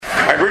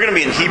All right, we're going to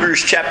be in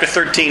Hebrews chapter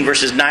 13,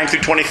 verses 9 through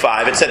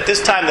 25. It's at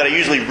this time that I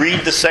usually read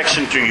the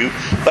section to you,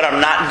 but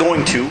I'm not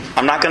going to.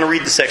 I'm not going to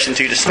read the section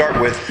to you to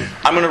start with.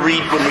 I'm going to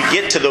read, when we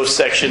get to those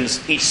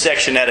sections, each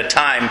section at a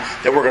time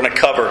that we're going to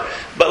cover.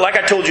 But like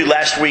I told you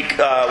last week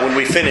when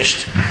we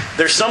finished,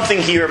 there's something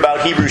here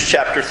about Hebrews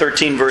chapter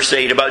 13, verse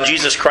 8, about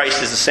Jesus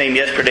Christ is the same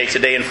yesterday,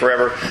 today, and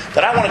forever,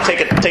 that I want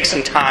to take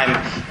some time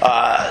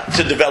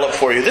to develop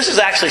for you. This is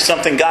actually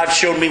something God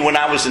showed me when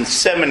I was in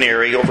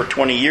seminary over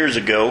 20 years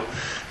ago.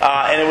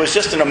 And it was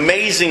just an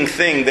amazing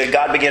thing that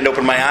God began to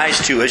open my eyes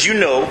to. As you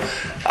know,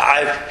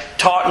 I've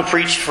taught and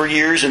preached for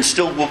years and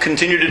still will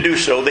continue to do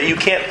so, that you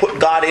can't put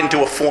God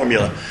into a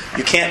formula.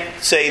 You can't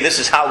say this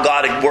is how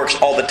God works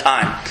all the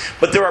time.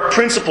 But there are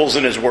principles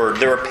in His Word.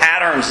 There are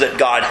patterns that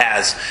God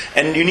has.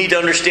 And you need to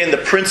understand the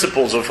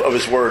principles of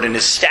His Word and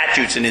His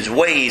statutes and His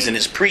ways and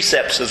His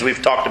precepts, as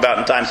we've talked about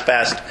in times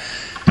past.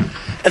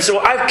 And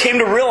so I came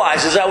to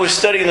realize as I was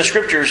studying the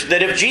Scriptures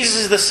that if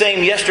Jesus is the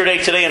same yesterday,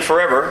 today, and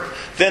forever,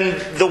 then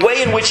the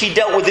way in which He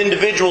dealt with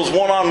individuals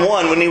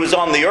one-on-one when He was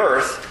on the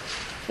earth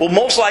will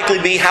most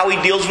likely be how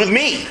He deals with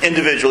me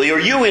individually or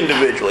you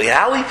individually.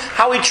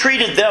 How He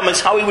treated them is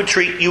how He would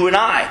treat you and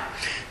I.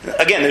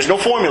 Again, there's no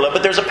formula,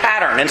 but there's a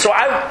pattern. And so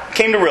I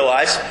came to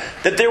realize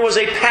that there was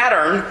a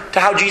pattern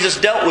to how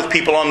Jesus dealt with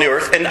people on the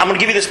earth. And I'm going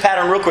to give you this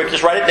pattern real quick.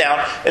 Just write it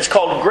down. It's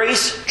called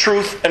grace,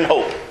 truth, and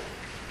hope.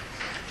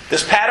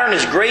 This pattern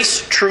is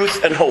grace,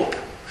 truth, and hope.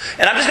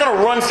 And I'm just going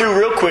to run through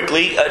real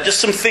quickly just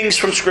some things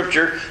from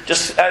Scripture,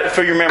 just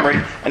for your memory,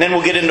 and then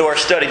we'll get into our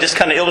study, just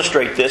kind of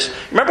illustrate this.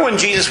 Remember when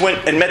Jesus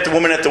went and met the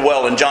woman at the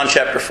well in John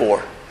chapter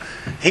 4?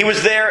 He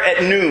was there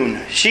at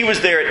noon. She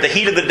was there at the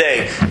heat of the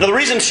day. Now the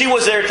reason she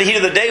was there at the heat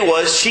of the day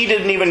was she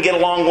didn't even get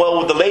along well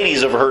with the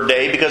ladies of her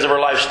day because of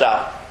her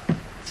lifestyle.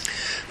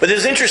 But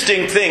there's an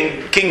interesting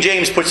thing. King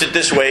James puts it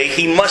this way: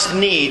 He must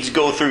needs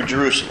go through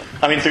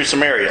through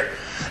Samaria.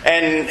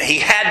 And He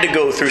had to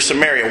go through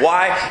Samaria.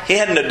 Why? He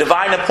had a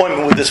divine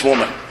appointment with this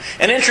woman.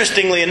 And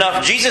interestingly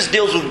enough, Jesus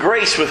deals with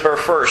grace with her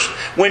first.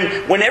 When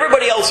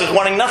everybody else is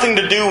wanting nothing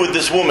to do with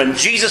this woman,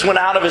 Jesus went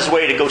out of His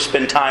way to go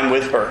spend time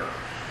with her.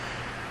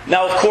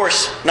 Now, of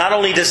course, not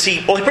only does He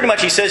pretty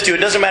much He says to you,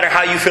 it doesn't matter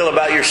how you feel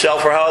about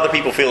yourself or how other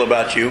people feel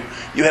about you.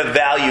 You have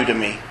value to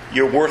me.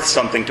 You're worth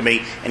something to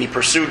me. And He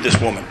pursued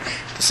this woman.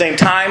 At the same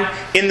time,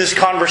 in this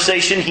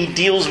conversation, He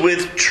deals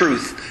with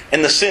truth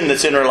and the sin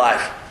that's in her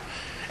life.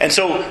 And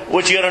so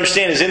what you got to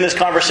understand is in this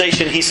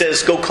conversation, He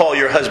says, go call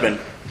your husband.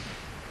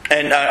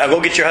 And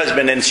go get your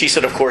husband. And she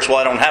said, of course, well,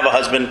 I don't have a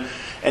husband.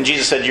 And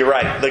Jesus said, you're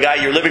right. The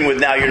guy you're living with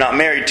now, you're not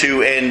married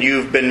to, and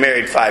you've been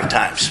married 5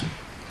 times.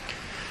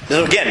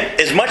 So again,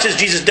 as much as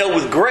Jesus dealt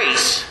with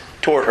grace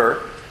toward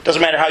her,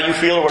 doesn't matter how you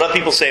feel or what other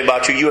people say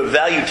about you, you have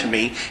value to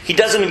me. He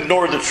doesn't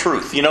ignore the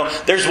truth. You know,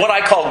 there's what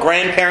I call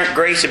grandparent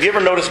grace. Have you ever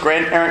noticed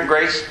grandparent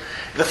grace?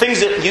 The things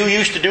that you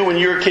used to do when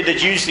you were a kid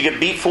that you used to get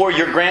beat for, the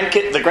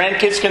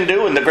grandkids can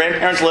do, and the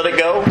grandparents let it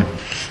go.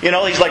 You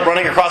know, he's like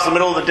running across the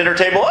middle of the dinner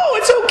table. Oh,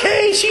 it's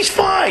okay, she's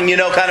fine,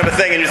 kind of a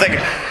thing. And you're thinking,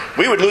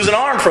 we would lose an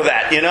arm for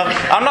that,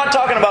 I'm not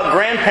talking about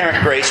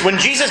grandparent grace. When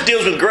Jesus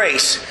deals with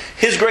grace,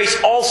 His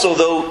grace also,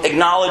 though,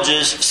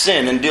 acknowledges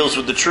sin and deals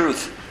with the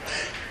truth.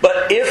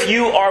 But if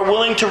you are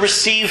willing to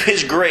receive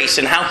His grace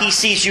and how He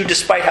sees you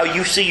despite how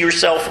you see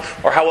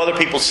yourself or how other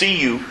people see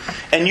you,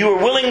 and you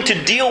are willing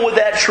to deal with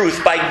that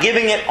truth by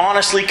giving it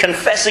honestly,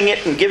 confessing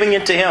it, and giving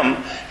it to Him,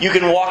 you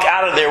can walk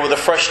out of there with a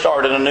fresh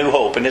start and a new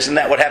hope. And isn't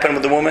that what happened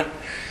with the woman?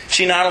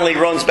 She not only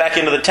runs back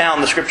into the town,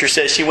 the Scripture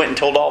says she went and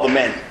told all the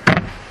men,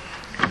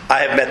 I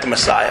have met the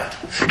Messiah.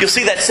 You'll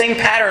see that same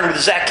pattern with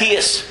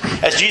Zacchaeus.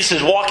 As Jesus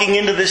is walking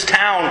into this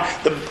town,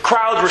 the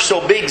crowds were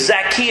so big,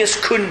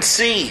 Zacchaeus couldn't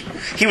see.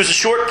 He was a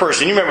short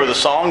person. You remember the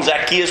song,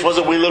 Zacchaeus was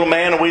a wee little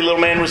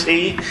man was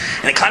he.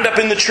 And he climbed up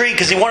in the tree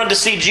because he wanted to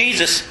see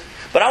Jesus.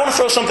 But I want to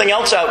throw something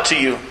else out to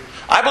you.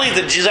 I believe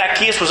that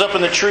Zacchaeus was up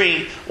in the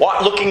tree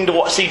looking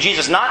to see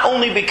Jesus, not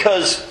only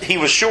because he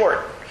was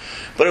short,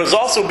 but it was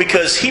also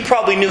because he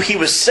probably knew he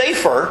was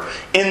safer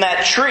in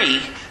that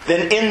tree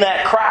than in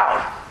that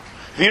crowd.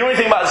 If you know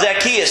anything about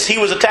Zacchaeus, he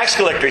was a tax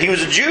collector. He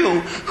was a Jew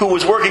who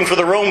was working for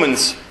the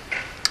Romans.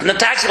 And the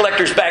tax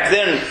collectors back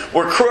then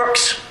were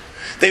crooks.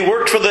 They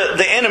worked for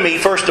the enemy,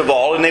 first of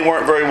all, and they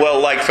weren't very well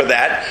liked for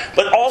that.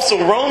 But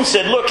also Rome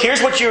said, look,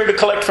 here's what you're to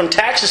collect from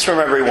taxes from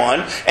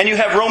everyone, and you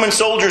have Roman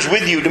soldiers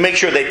with you to make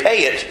sure they pay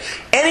it.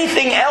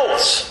 Anything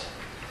else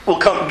will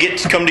come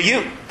to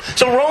you.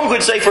 So Rome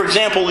could say, for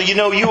example, you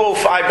owe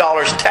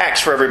 $5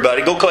 tax for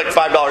everybody. Go collect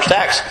 $5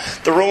 tax.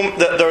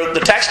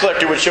 The tax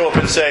collector would show up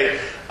and say,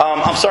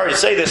 I'm sorry to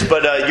say this,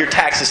 but your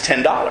tax is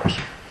 $10.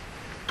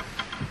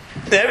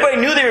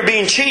 Everybody knew they were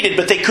being cheated,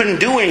 but they couldn't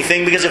do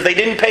anything because if they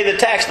didn't pay the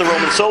tax, the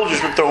Roman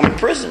soldiers would throw them in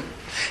prison.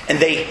 And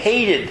they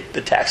hated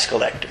the tax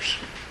collectors.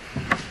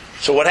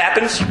 So what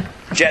happens?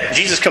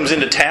 Jesus comes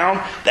into town.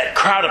 That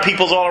crowd of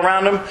people's all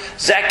around him.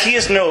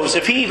 Zacchaeus knows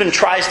if he even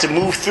tries to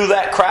move through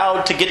that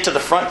crowd to get to the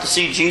front to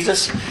see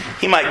Jesus,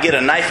 he might get a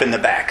knife in the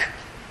back.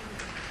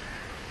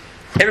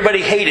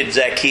 Everybody hated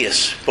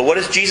Zacchaeus. But what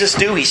does Jesus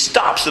do? He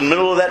stops in the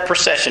middle of that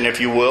procession,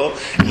 if you will.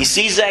 He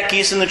sees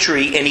Zacchaeus in the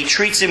tree, and he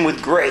treats him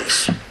with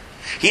grace.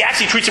 He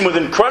actually treats him with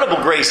incredible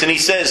grace, and he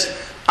says,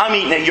 I'm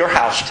eating at your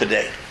house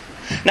today.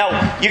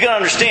 Now, you got to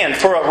understand,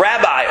 for a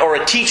rabbi or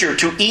a teacher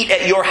to eat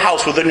at your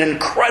house with an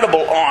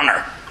incredible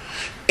honor,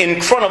 in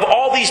front of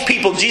all these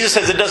people, Jesus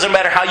says, it doesn't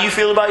matter how you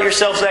feel about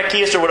yourself,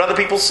 Zacchaeus, or what other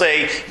people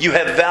say, you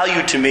have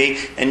value to me,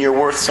 and you're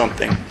worth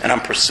something, and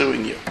I'm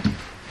pursuing you.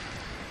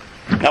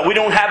 Now, we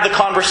don't have the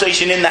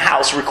conversation in the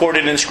house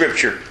recorded in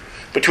Scripture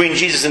between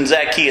Jesus and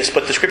Zacchaeus,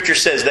 but the Scripture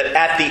says that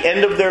at the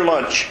end of their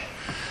lunch,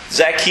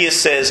 Zacchaeus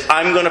says,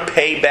 I'm going to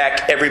pay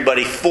back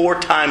everybody 4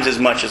 times as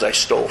much as I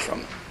stole from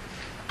them.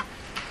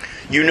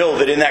 You know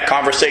that in that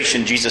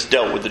conversation, Jesus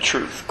dealt with the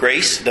truth.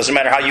 Grace, it doesn't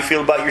matter how you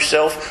feel about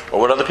yourself or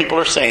what other people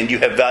are saying, you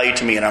have value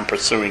to me and I'm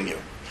pursuing you.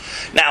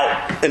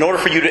 Now, in order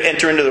for you to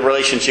enter into the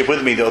relationship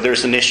with me, though,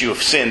 there's an issue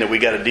of sin that we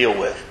got to deal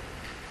with.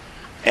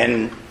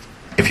 And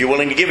if you're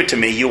willing to give it to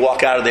me, you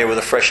walk out of there with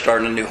a fresh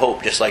start and a new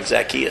hope, just like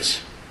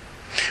Zacchaeus.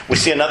 We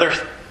see another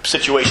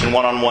situation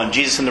one-on-one.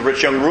 Jesus and the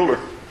rich young ruler.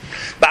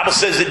 The Bible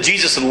says that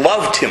Jesus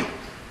loved him,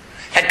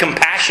 had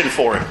compassion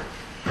for him,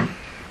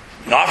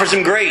 and offers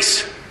him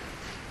grace.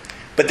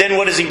 But then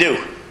what does he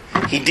do?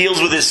 He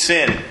deals with his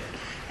sin.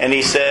 And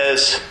he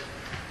says,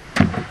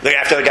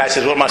 after the guy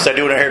says, what must I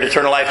do to inherit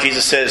eternal life?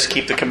 Jesus says,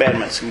 keep the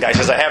commandments. And the guy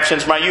says, I have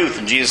since my youth.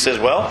 And Jesus says,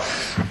 well,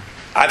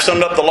 I've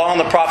summed up the law and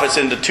the prophets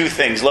into 2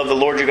 things. Love the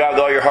Lord your God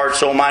with all your heart,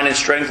 soul, mind, and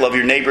strength. Love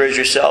your neighbor as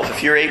yourself.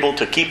 If you're able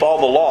to keep all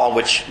the law,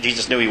 which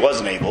Jesus knew he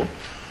wasn't able,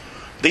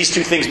 these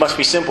 2 things must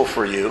be simple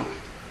for you.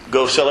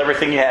 Go sell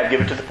everything you have,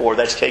 give it to the poor.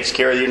 That takes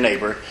care of your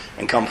neighbor,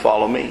 and come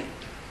follow me.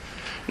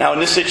 Now, in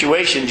this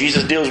situation,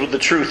 Jesus deals with the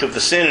truth of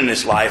the sin in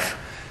his life.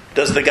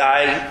 Does the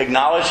guy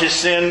acknowledge his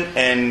sin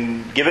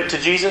and give it to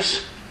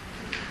Jesus?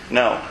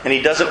 No. And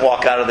he doesn't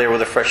walk out of there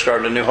with a fresh start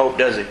and a new hope,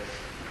 does he?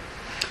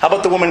 How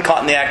about the woman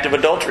caught in the act of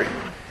adultery?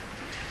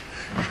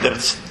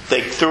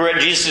 They threw her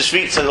at Jesus'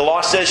 feet and said, the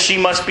law says she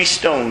must be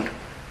stoned.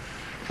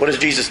 What does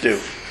Jesus do?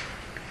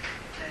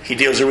 He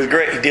deals with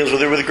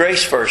her with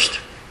grace first.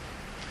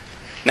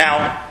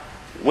 Now,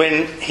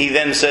 when he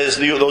then says,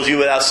 those of you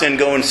without sin,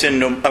 go and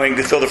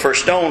throw the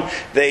first stone,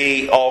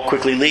 they all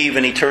quickly leave,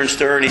 and he turns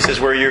to her and he says,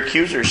 where are your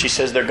accusers? She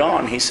says, they're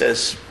gone. He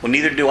says, well,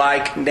 neither do I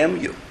condemn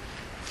you.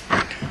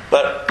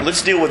 But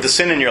let's deal with the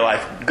sin in your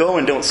life. Go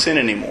and don't sin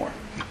anymore.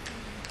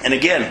 And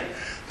again,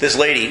 this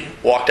lady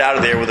walked out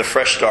of there with a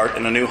fresh start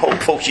and a new hope.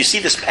 Folks, you see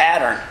this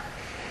pattern.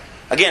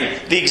 Again,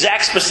 the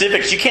exact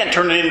specifics, you can't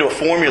turn it into a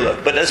formula.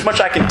 But as much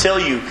I can tell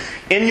you,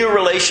 in your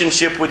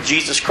relationship with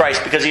Jesus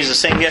Christ, because He's the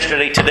same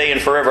yesterday, today, and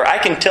forever, I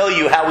can tell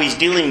you how He's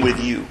dealing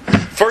with you.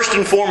 First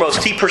and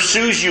foremost, He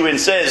pursues you and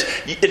says,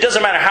 it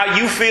doesn't matter how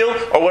you feel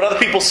or what other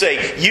people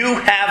say. You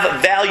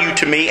have value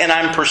to me and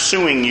I'm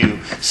pursuing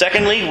you.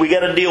 Secondly, we got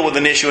to deal with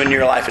an issue in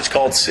your life. It's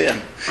called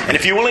sin. And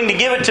if you're willing to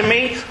give it to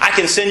me, I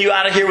can send you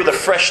out of here with a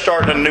fresh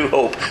start and a new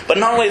hope. But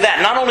not only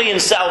that, not only in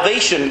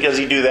salvation does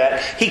He do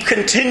that, He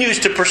continues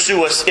to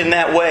pursue us in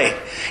that way.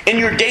 In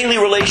your daily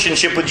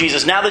relationship with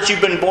Jesus, now that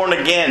you've been born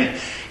again,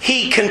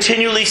 He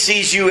continually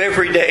sees you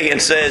every day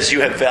and says,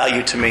 you have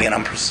value to me and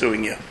I'm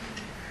pursuing you.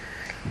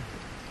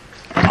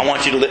 I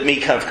want you to let me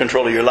have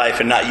control of your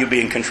life and not you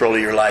be in control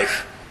of your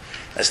life.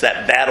 That's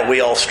that battle we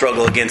all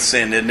struggle against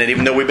sin, isn't it?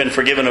 Even though we've been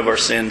forgiven of our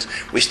sins,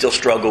 we still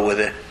struggle with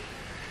it.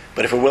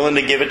 But if we're willing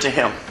to give it to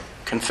Him,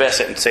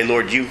 confess it and say,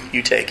 Lord, you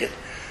take it,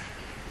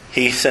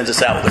 He sends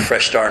us out with a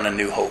fresh start and a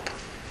new hope.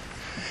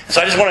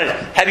 So I just want to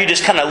have you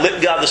just kind of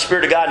let God, the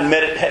Spirit of God, and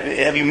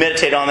have you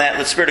meditate on that.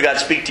 Let the Spirit of God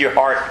speak to your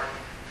heart.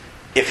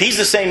 If He's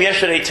the same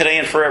yesterday, today,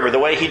 and forever, the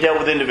way He dealt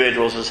with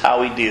individuals is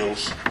how He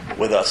deals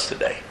with us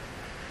today.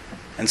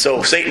 And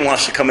so Satan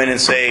wants to come in and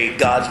say,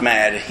 God's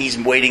mad. He's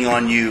waiting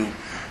on you.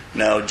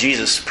 No,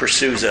 Jesus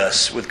pursues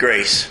us with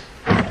grace.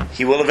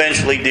 He will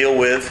eventually deal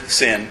with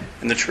sin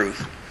and the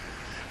truth.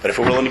 But if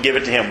we're willing to give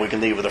it to Him, we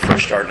can leave with a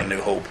fresh start and a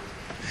new hope.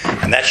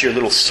 And that's your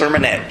little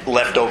sermonette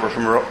left over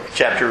from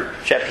chapter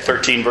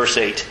 13, verse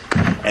 8.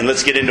 And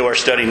let's get into our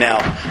study now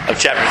of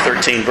chapter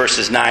 13,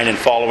 verses 9 and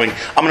following.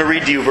 I'm going to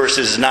read to you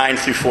verses 9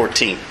 through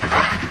 14.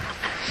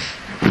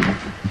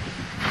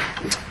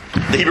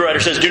 The Hebrew writer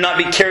says, do not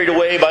be carried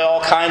away by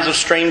all kinds of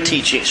strange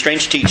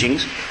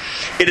teachings.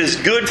 It is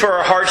good for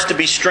our hearts to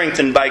be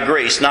strengthened by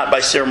grace, not by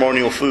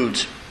ceremonial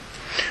foods,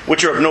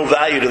 which are of no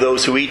value to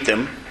those who eat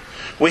them.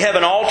 We have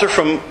an altar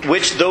from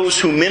which those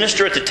who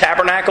minister at the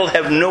tabernacle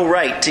have no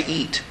right to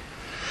eat.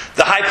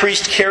 The high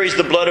priest carries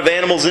the blood of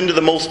animals into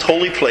the most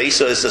holy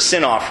place as a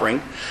sin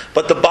offering,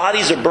 but the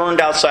bodies are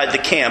burned outside the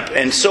camp,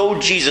 and so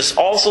Jesus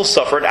also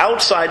suffered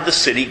outside the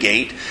city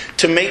gate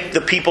to make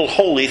the people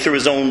holy through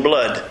His own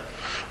blood.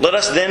 Let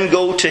us then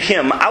go to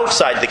Him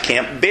outside the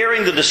camp,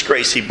 bearing the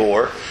disgrace He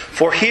bore.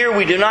 For here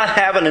we do not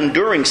have an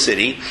enduring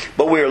city,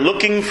 but we are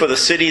looking for the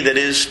city that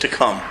is to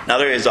come. Now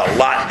there is a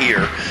lot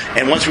here.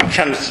 And once we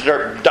kind of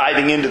start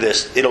diving into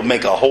this, it'll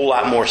make a whole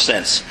lot more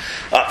sense.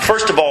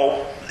 First of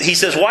all, he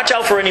says, watch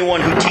out for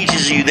anyone who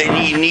teaches you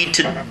that you need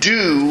to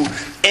do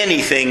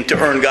anything to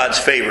earn God's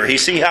favor. You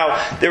see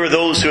how there were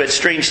those who had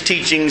strange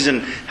teachings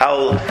and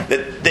how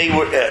that they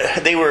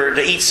were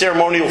to eat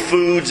ceremonial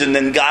foods and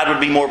then God would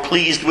be more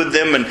pleased with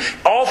them. And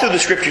all through the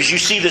Scriptures you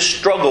see this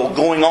struggle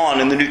going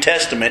on in the New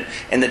Testament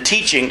and the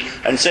teaching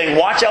and saying,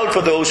 watch out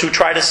for those who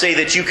try to say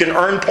that you can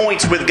earn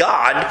points with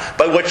God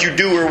by what you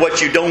do or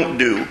what you don't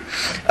do.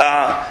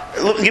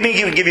 Let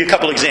me give you a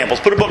couple examples.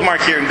 Put a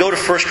bookmark here and go to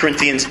 1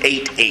 Corinthians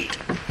 8:8.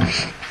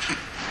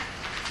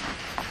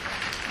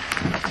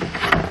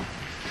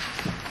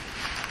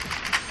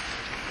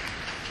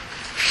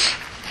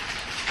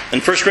 In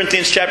 1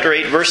 Corinthians chapter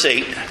 8, verse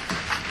 8,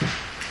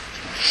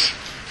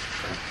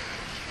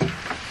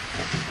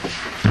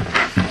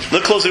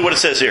 look closely at what it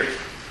says here.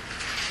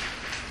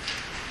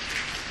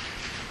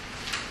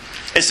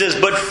 It says,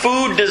 but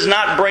food does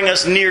not bring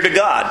us near to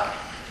God.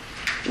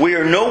 We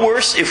are no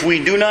worse if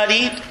we do not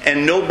eat,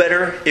 and no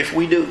better if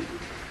we do.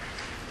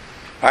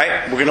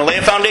 Alright, we're going to lay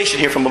a foundation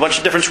here from a bunch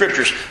of different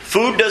scriptures.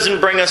 Food doesn't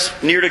bring us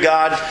near to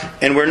God,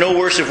 and we're no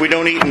worse if we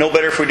don't eat, and no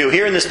better if we do.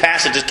 Here in this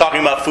passage, it's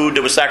talking about food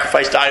that was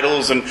sacrificed to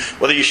idols, and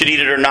whether you should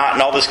eat it or not,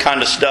 and all this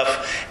kind of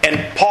stuff.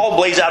 And Paul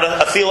lays out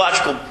a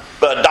theological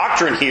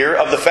doctrine here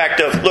of the fact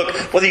of, look,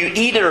 whether you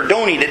eat it or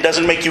don't eat it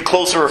doesn't make you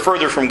closer or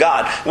further from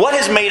God. What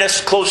has made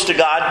us close to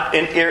God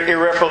and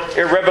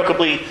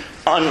irrevocably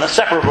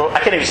inseparable?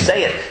 I can't even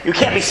say it. You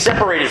can't be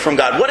separated from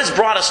God. What has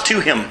brought us to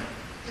Him?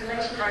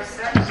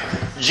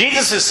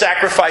 Jesus'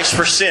 sacrifice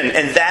for sin,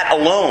 and that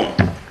alone.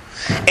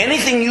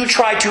 Anything you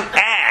try to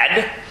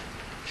add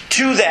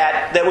to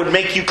that would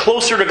make you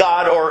closer to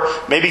God or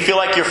maybe feel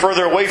like you're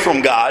further away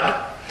from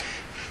God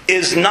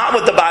is not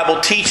what the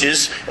Bible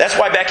teaches. That's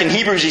why back in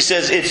Hebrews he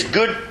says it's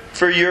good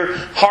for your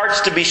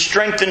hearts to be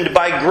strengthened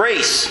by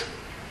grace,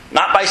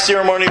 not by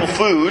ceremonial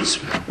foods,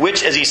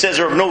 which, as he says,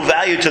 are of no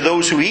value to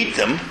those who eat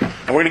them.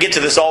 And we're going to get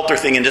to this altar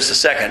thing in just a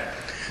second.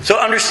 So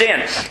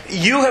understand,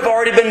 you have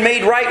already been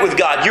made right with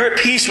God. You're at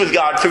peace with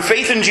God through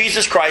faith in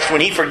Jesus Christ.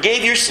 When He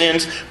forgave your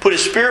sins, put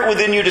His Spirit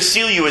within you to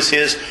seal you as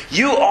His,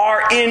 you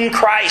are in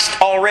Christ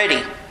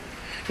already.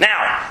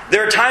 Now,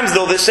 there are times,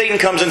 though, that Satan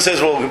comes and says,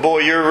 well,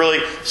 boy, you're really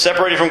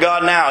separated from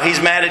God now. He's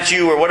mad at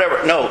you or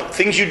whatever. No,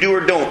 things you do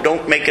or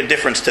don't make a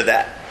difference to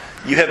that.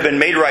 You have been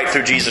made right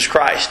through Jesus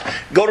Christ.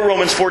 Go to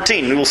Romans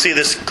 14, and we'll see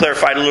this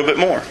clarified a little bit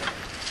more.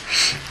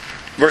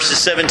 Verses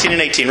 17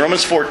 and 18.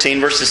 Romans 14,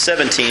 verses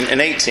 17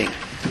 and 18.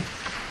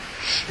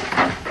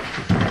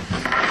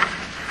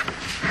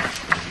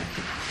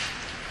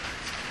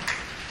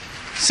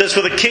 It says,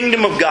 for the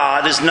kingdom of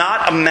God is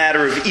not a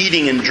matter of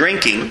eating and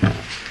drinking,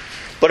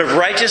 but of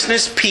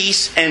righteousness,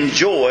 peace, and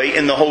joy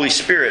in the Holy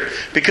Spirit.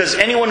 Because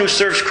anyone who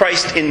serves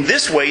Christ in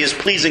this way is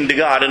pleasing to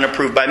God and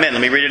approved by men.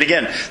 Let me read it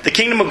again. The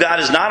kingdom of God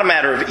is not a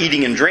matter of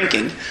eating and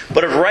drinking,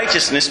 but of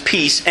righteousness,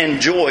 peace,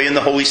 and joy in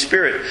the Holy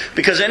Spirit.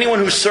 Because anyone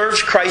who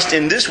serves Christ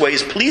in this way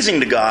is pleasing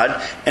to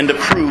God and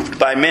approved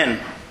by men.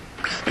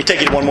 Let me take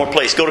you to one more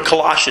place. Go to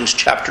Colossians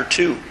chapter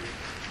 2.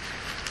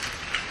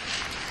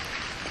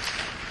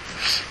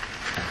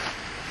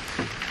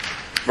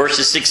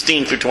 Verses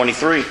 16 through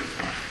 23.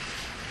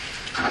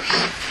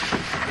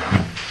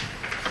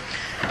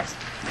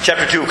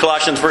 Chapter 2 of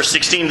Colossians, verse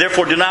 16.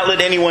 Therefore, do not let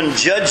anyone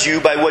judge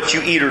you by what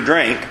you eat or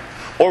drink,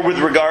 or with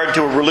regard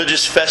to a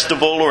religious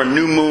festival or a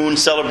new moon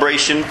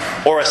celebration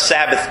or a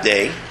Sabbath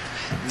day.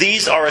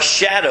 These are a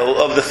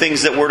shadow of the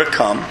things that were to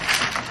come.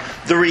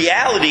 The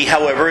reality,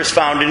 however, is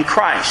found in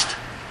Christ.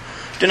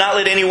 Do not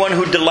let anyone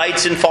who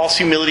delights in false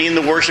humility and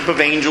the worship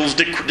of angels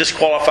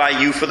disqualify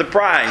you for the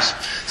prize.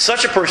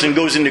 Such a person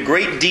goes into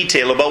great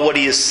detail about what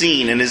he has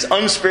seen, and his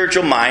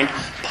unspiritual mind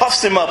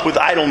puffs him up with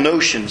idle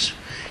notions.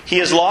 He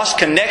has lost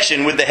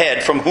connection with the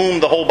head, from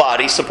whom the whole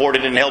body,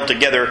 supported and held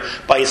together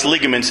by its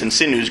ligaments and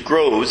sinews,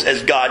 grows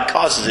as God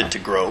causes it to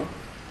grow.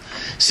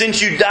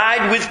 Since you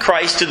died with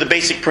Christ to the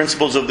basic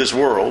principles of this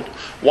world,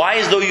 why,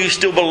 as though you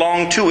still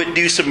belong to it,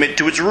 do you submit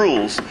to its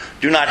rules?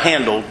 Do not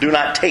handle, do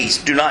not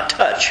taste, do not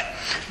touch.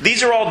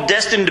 These are all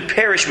destined to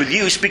perish with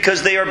use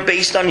because they are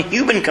based on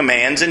human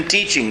commands and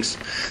teachings.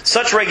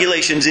 Such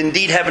regulations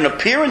indeed have an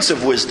appearance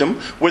of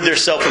wisdom with their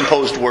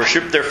self-imposed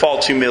worship, their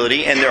false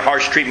humility, and their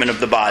harsh treatment of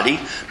the body,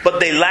 but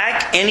they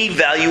lack any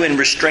value in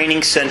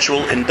restraining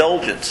sensual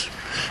indulgence.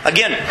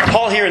 Again,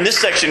 Paul here in this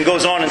section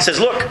goes on and says,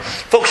 look,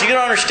 folks, you got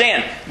to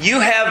understand, you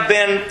have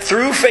been,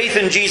 through faith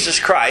in Jesus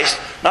Christ,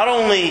 not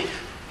only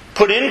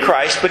put in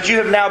Christ, but you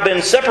have now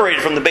been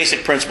separated from the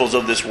basic principles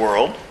of this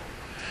world.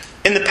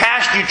 In the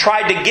past, you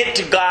tried to get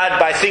to God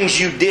by things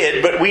you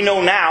did, but we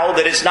know now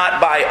that it's not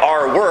by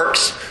our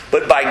works,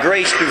 but by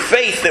grace through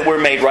faith that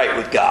we're made right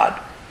with God.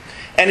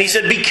 And he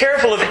said, be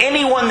careful of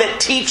anyone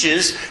that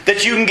teaches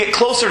that you can get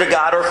closer to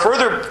God or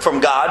further from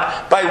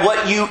God by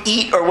what you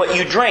eat or what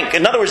you drink.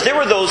 In other words, there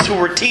were those who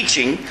were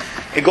teaching,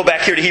 and go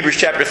back here to Hebrews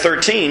chapter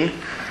 13,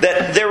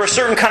 that there were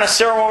certain kind of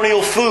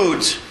ceremonial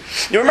foods.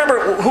 You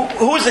remember,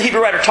 who is the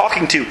Hebrew writer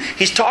talking to?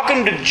 He's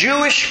talking to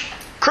Jewish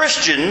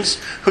Christians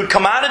who'd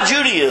come out of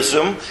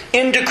Judaism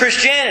into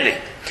Christianity.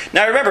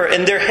 Now remember,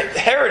 in their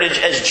heritage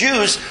as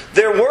Jews,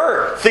 there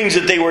were things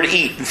that they were to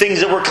eat, and things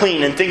that were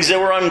clean, and things that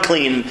were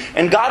unclean.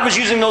 And God was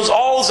using those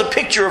all as a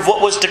picture of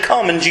what was to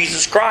come in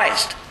Jesus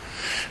Christ.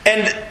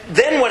 And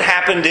then what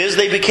happened is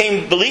they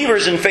became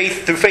believers in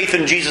faith through faith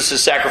in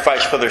Jesus'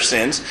 sacrifice for their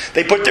sins.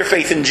 They put their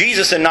faith in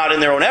Jesus and not in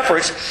their own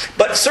efforts.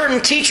 But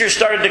certain teachers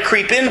started to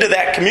creep into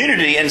that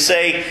community and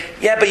say,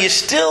 yeah, but you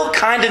still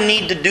kind of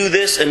need to do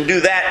this and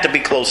do that to be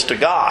close to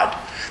God.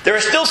 There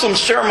are still some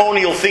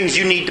ceremonial things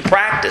you need to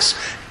practice.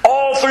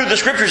 All through the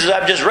scriptures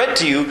that I've just read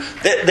to you,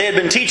 that they had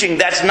been teaching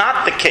that's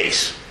not the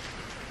case.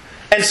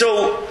 And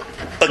so,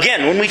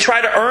 again, when we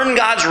try to earn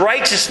God's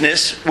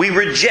righteousness, we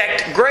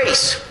reject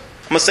grace.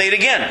 I'm going to say it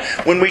again.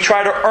 When we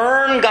try to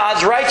earn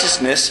God's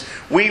righteousness,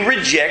 we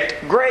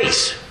reject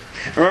grace.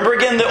 Remember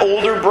again the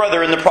older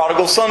brother in the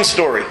prodigal son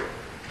story.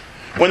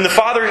 When the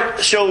father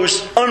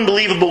shows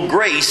unbelievable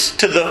grace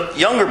to the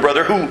younger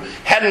brother who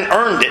hadn't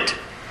earned it.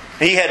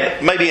 He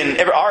had, maybe in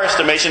our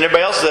estimation,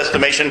 everybody else's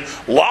estimation,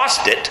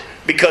 lost it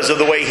because of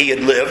the way he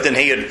had lived and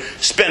he had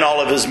spent all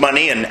of his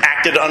money and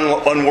acted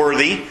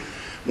unworthy.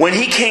 When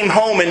he came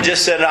home and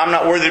just said, I'm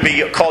not worthy to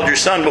be called your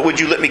son, but would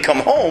you let me come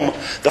home?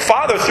 The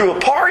father threw a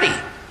party.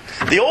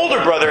 The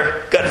older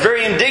brother got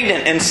very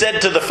indignant and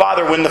said to the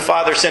father, when the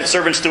father sent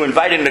servants to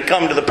invite him to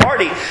come to the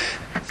party,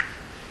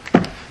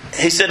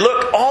 he said,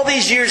 look, all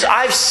these years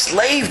I've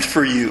slaved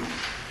for you.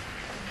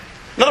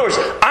 In other words,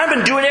 I've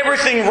been doing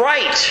everything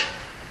right,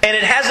 and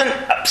it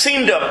hasn't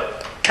seemed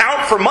to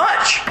count for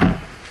much.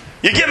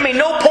 You give me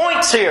no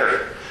points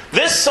here.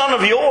 This son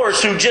of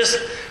yours who just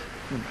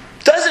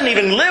doesn't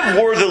even live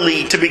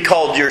worthily to be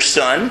called your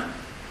son,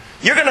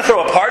 you're going to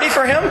throw a party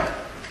for him?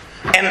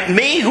 And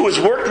me, who has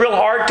worked real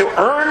hard to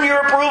earn your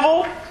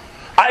approval?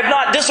 I've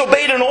not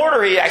disobeyed an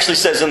order, he actually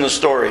says in the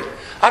story.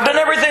 I've done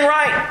everything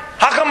right.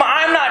 How come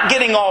I'm not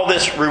getting all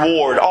this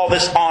reward, all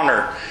this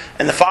honor?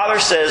 And the father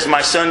says,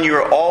 my son, you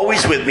are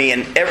always with me,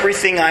 and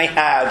everything I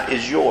have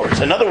is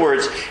yours. In other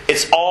words,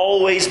 it's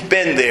always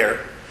been there.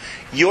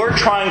 You're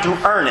trying to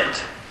earn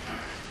it.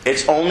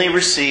 It's only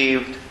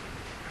received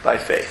by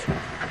faith.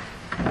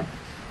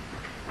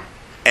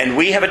 And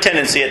we have a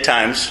tendency at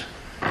times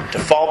to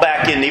fall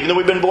back in, even though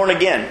we've been born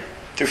again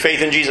through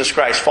faith in Jesus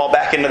Christ, fall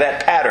back into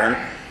that pattern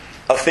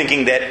of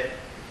thinking that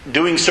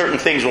doing certain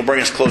things will bring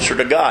us closer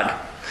to God.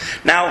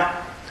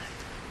 Now,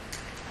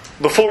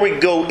 before we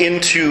go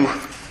into...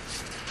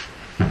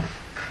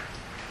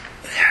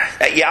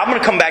 I'm going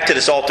to come back to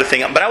this altar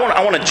thing, but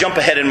I want to jump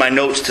ahead in my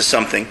notes to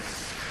something.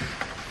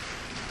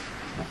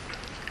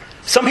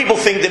 Some people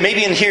think that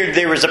maybe in here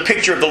there is a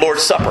picture of the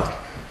Lord's Supper.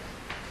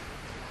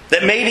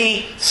 That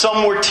maybe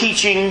some were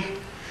teaching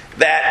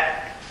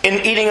that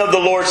in eating of the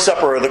Lord's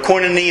Supper or the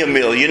koinonia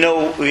meal, you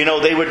know,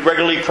 they would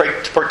regularly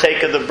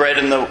partake of the bread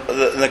and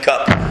the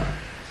cup.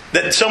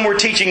 That some were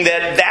teaching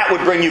that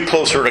would bring you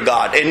closer to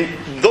God.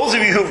 And those of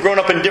you who have grown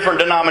up in different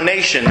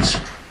denominations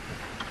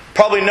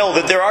probably know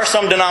that there are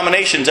some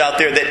denominations out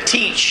there that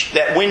teach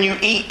that when you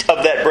eat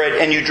of that bread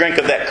and you drink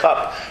of that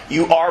cup,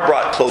 you are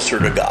brought closer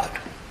to God.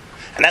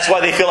 And that's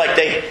why they feel like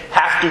they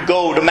have to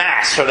go to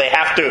Mass or they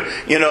have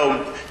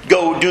to,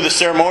 go do the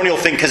ceremonial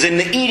thing. Because in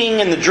the eating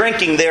and the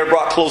drinking, they are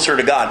brought closer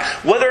to God.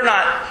 Whether or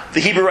not the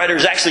Hebrew writer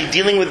is actually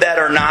dealing with that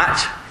or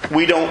not,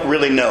 we don't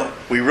really know.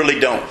 We really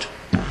don't.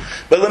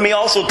 But let me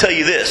also tell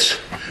you this.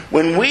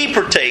 When we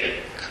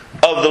partake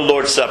of the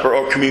Lord's Supper,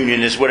 or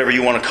communion is whatever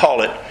you want to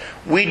call it,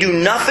 we do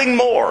nothing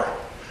more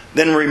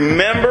than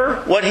remember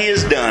what He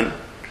has done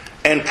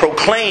and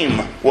proclaim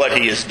what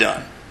He has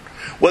done.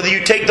 Whether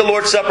you take the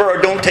Lord's Supper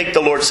or don't take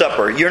the Lord's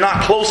Supper, you're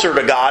not closer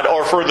to God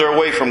or further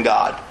away from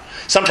God.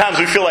 Sometimes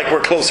we feel like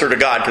we're closer to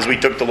God because we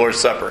took the Lord's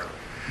Supper.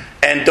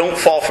 And don't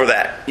fall for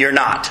that. You're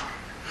not.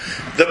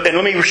 And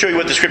let me show you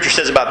what the Scripture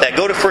says about that.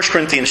 Go to 1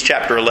 Corinthians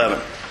chapter 11.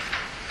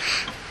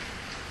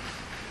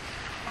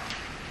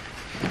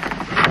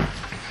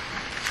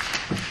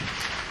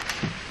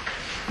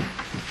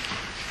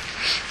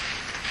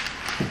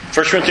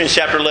 1 Corinthians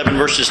chapter 11,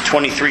 verses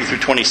 23 through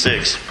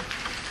 26.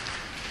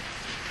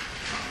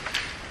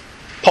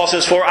 Paul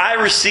says, "For I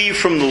received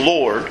from the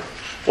Lord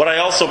what I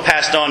also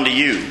passed on to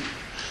you.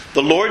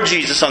 The Lord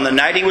Jesus, on the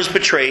night He was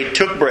betrayed,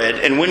 took bread,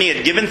 and when He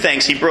had given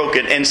thanks, He broke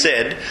it and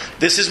said,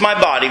 'This is my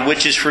body,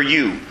 which is for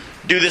you.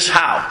 Do this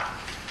how?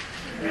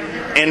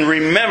 In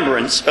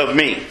remembrance of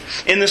me.'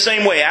 In the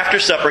same way, after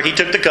supper, He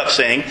took the cup,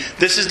 saying,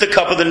 'This is the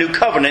cup of the new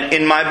covenant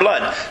in my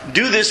blood.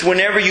 Do this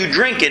whenever you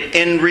drink it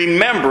in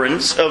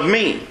remembrance of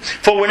me.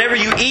 For whenever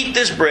you eat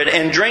this bread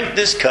and drink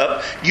this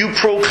cup, you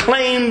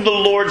proclaim the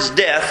Lord's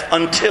death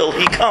until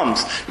He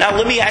comes.'" Now,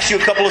 let me ask you a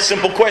couple of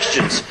simple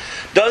questions.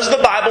 Does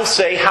the Bible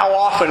say how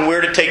often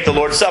we're to take the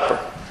Lord's Supper?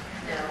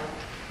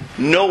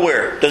 No.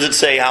 Nowhere does it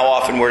say how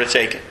often we're to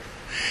take it.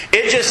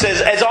 It just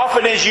says, as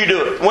often as you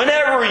do it.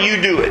 Whenever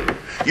you do it.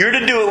 You're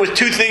to do it with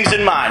two things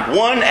in mind.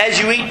 One, as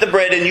you eat the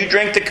bread and you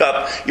drink the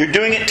cup, you're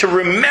doing it to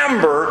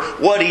remember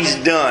what He's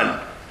done.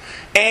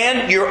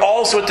 And you're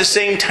also at the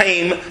same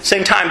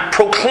time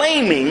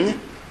proclaiming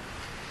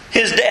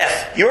His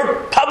death.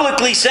 You're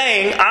publicly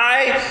saying,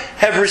 I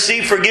have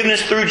received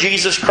forgiveness through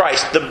Jesus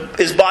Christ.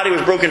 His body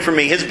was broken for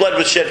me. His blood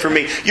was shed for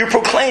me. You're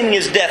proclaiming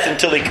His death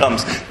until He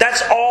comes.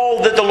 That's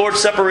all that the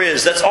Lord's Supper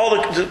is. That's all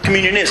the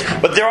communion is.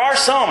 But there are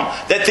some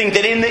that think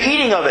that in the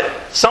eating of it,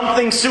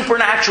 something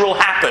supernatural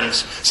happens.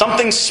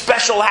 Something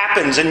special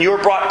happens and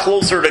you're brought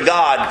closer to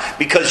God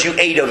because you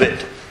ate of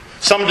it.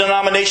 Some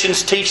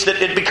denominations teach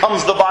that it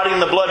becomes the body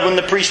and the blood when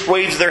the priest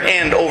waves their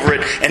hand over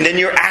it. And then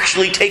you're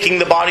actually taking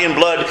the body and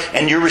blood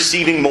and you're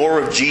receiving more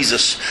of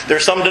Jesus. There are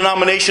some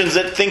denominations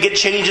that think it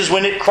changes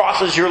when it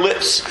crosses your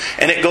lips.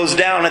 And it goes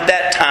down at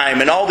that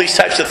time and all these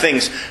types of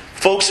things.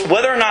 Folks,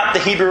 whether or not the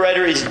Hebrew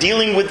writer is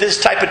dealing with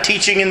this type of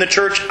teaching in the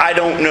church, I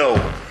don't know.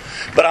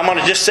 But I'm going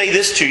to just say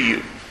this to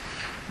you.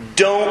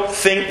 Don't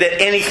think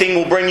that anything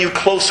will bring you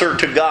closer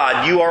to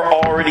God. You are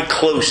already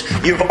close.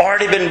 You've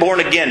already been born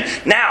again.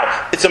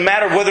 Now, it's a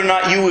matter of whether or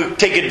not you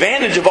take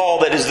advantage of all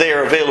that is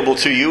there available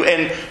to you.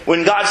 And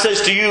when God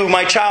says to you,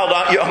 my child,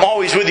 I'm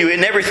always with you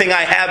and everything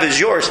I have is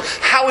yours.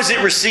 How is it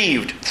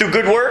received? Through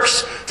good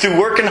works? Through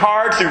working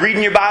hard? Through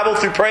reading your Bible?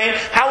 Through praying?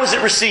 How is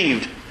it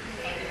received?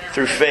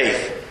 Through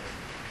faith.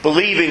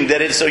 Believing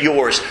that it's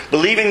yours.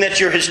 Believing that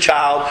you're His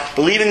child.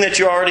 Believing that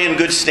you're already in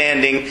good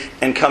standing.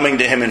 And coming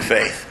to Him in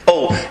faith.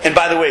 Oh, and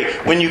by the way,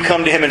 when you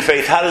come to Him in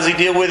faith, how does He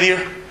deal with you?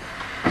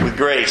 With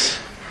grace.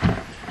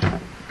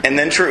 And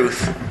then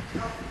truth.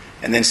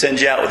 And then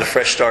send you out with a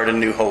fresh start and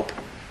new hope.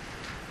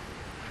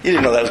 You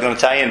didn't know that was going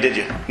to tie in, did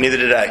you? Neither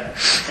did I.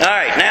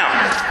 Alright, now.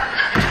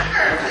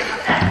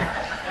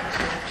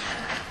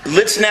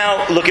 Let's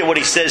now look at what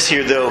he says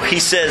here, though. He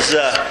says...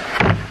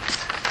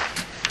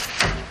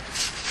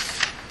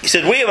 He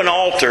said, we have an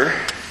altar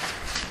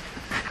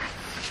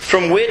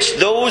from which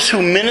those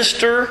who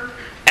minister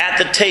at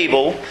the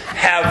table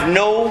have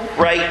no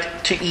right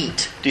to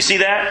eat. Do you see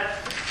that?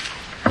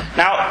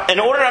 Now, in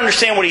order to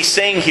understand what he's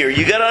saying here,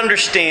 you've got to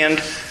understand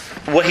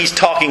what he's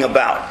talking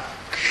about.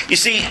 You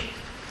see,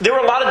 there were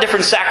a lot of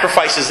different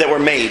sacrifices that were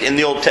made in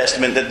the Old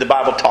Testament that the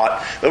Bible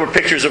taught. There were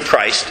pictures of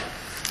Christ.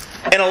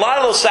 And a lot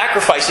of those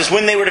sacrifices,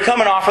 when they were to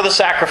come and offer the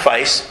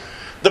sacrifice,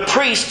 the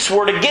priests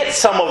were to get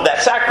some of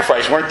that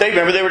sacrifice, weren't they?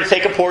 Remember, they were to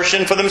take a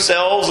portion for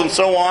themselves and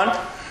so on.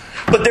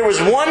 But there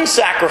was one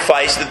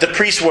sacrifice that the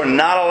priests were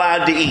not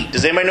allowed to eat.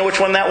 Does anybody know which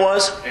one that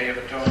was? Day of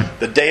Atonement.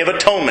 The Day of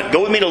Atonement.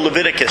 Go with me to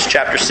Leviticus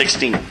chapter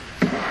 16.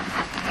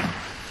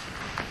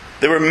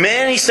 There were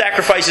many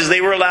sacrifices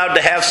they were allowed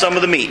to have some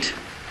of the meat.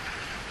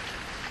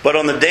 But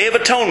on the Day of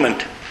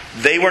Atonement,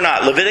 they were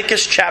not.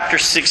 Leviticus chapter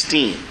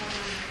 16.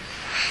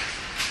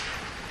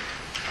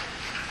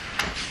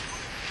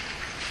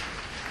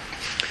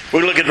 We're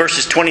going to look at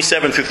verses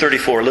 27 through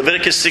 34.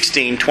 Leviticus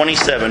 16,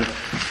 27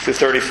 through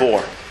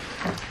 34.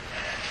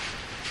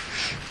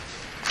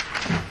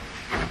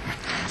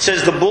 It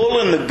says, the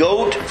bull and the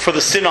goat for the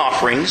sin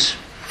offerings,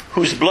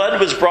 whose blood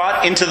was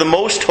brought into the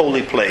most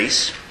holy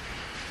place,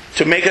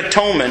 to make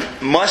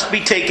atonement, must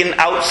be taken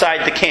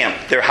outside the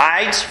camp. Their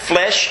hides,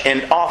 flesh,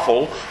 and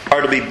offal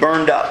are to be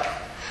burned up.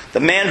 The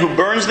man who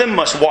burns them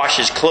must wash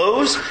his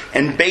clothes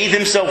and bathe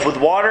himself with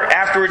water.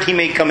 Afterward he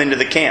may come into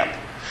the camp.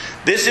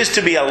 This is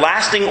to be a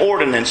lasting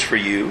ordinance for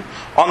you.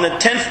 On the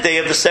 10th day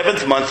of the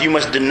 7th month you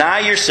must deny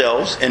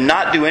yourselves and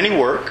not do any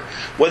work,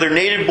 whether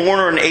native born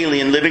or an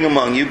alien living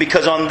among you,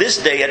 because on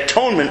this day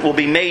atonement will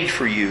be made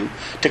for you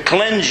to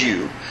cleanse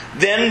you.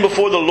 Then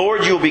before the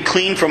Lord you will be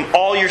clean from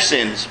all your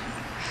sins.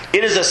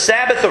 It is a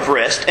Sabbath of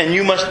rest, and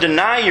you must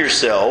deny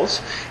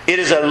yourselves. It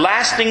is a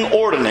lasting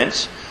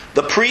ordinance.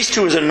 The priest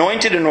who is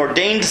anointed and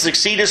ordained to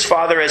succeed his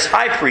father as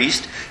high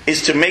priest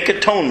is to make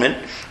atonement.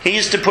 He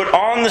is to put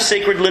on the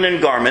sacred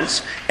linen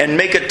garments and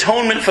make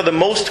atonement for the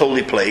most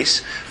holy place,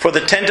 for the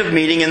tent of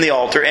meeting and the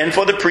altar, and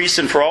for the priests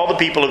and for all the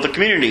people of the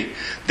community.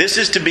 This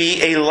is to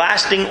be a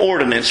lasting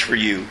ordinance for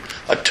you.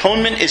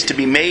 Atonement is to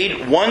be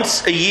made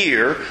once a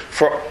year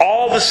for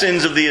all the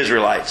sins of the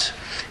Israelites.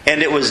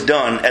 And it was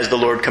done as the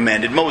Lord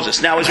commanded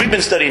Moses. Now, as we've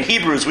been studying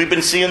Hebrews, we've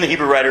been seeing the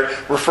Hebrew writer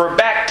refer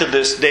back to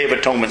this Day of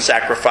Atonement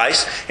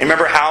sacrifice. And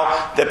remember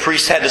how the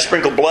priests had to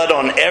sprinkle blood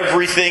on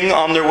everything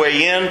on their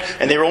way in,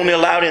 and they were only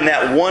allowed in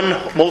that one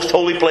most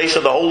holy place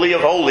of the Holy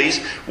of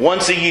Holies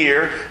once a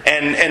year,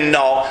 and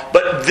all.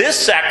 But this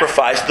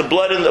sacrifice, the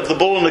blood of the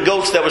bull and the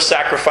goats that was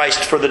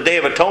sacrificed for the Day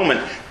of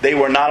Atonement, they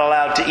were not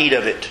allowed to eat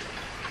of it.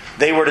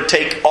 They were to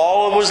take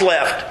all that was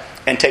left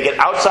and take it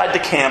outside the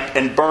camp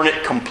and burn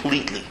it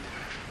completely.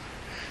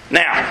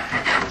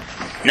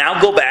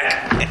 Now go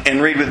back and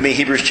read with me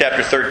Hebrews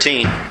chapter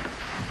 13,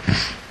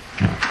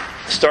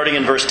 starting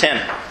in verse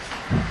 10.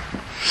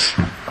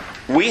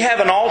 We have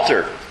an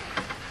altar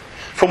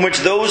from which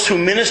those who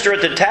minister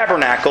at the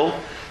tabernacle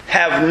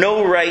have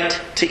no right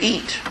to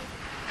eat.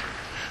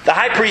 The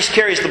high priest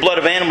carries the blood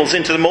of animals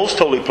into the most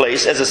holy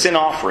place as a sin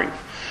offering,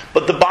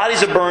 but the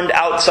bodies are burned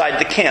outside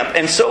the camp.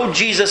 And so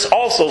Jesus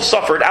also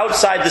suffered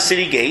outside the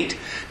city gate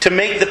to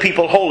make the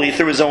people holy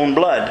through his own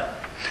blood.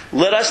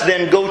 Let us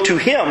then go to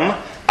him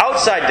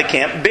outside the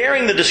camp,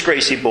 bearing the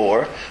disgrace he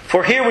bore.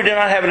 For here we do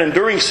not have an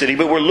enduring city,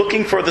 but we're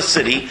looking for the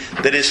city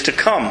that is to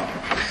come.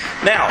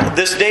 Now,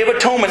 this Day of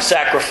Atonement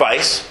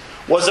sacrifice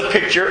was a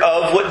picture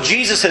of what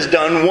Jesus has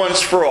done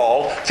once for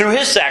all through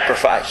His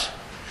sacrifice.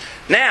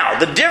 Now,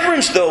 the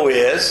difference though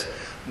is,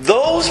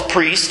 those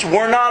priests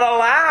were not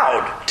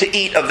allowed to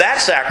eat of that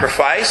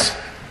sacrifice,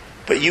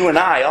 but you and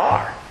I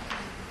are.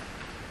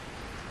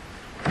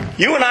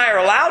 You and I are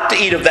allowed to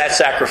eat of that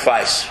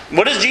sacrifice.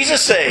 What does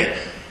Jesus say?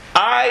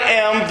 I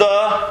am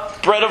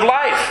the bread of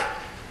life.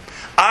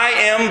 I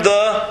am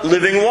the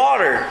living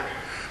water.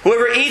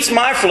 Whoever eats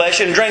my flesh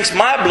and drinks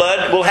my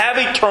blood will have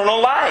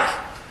eternal life.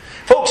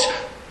 Folks,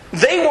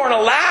 they weren't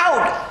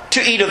allowed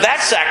to eat of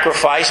that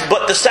sacrifice,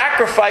 but the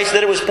sacrifice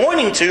that it was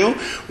pointing to,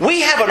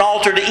 we have an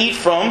altar to eat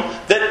from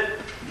that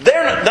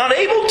they're not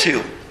able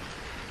to.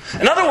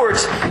 In other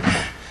words,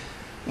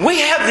 we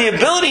have the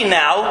ability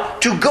now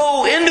to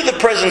go into the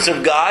presence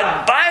of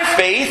God by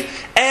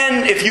faith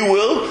and, if you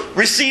will,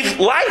 receive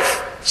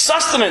life,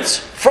 sustenance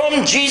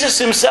from Jesus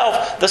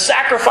Himself. The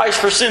sacrifice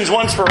for sins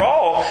once for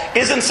all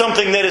isn't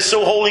something that is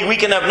so holy we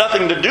can have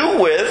nothing to do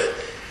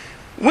with.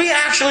 We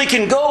actually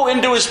can go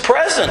into His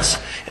presence.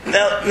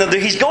 Now,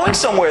 He's going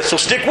somewhere, so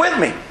stick with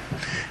me.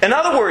 In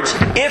other words,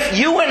 if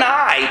you and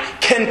I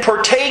can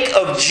partake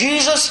of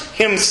Jesus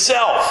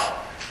Himself,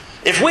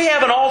 if we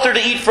have an altar to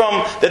eat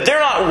from that they're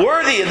not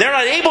worthy and they're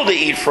not able to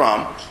eat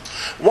from,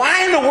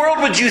 why in the world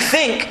would you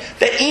think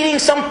that eating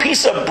some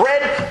piece of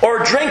bread or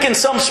drinking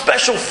some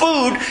special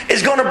food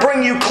is going to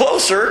bring you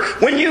closer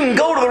when you can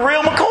go to the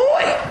real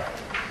McCoy?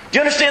 Do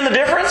you understand the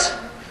difference?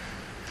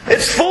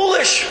 It's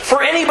foolish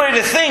for anybody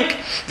to think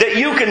that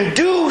you can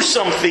do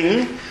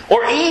something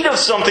or eat of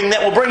something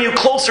that will bring you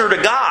closer to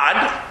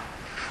God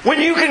when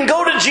you can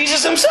go to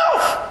Jesus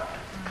Himself.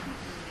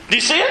 Do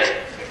you see it?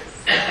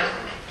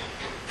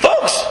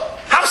 Folks,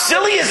 how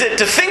silly is it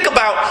to think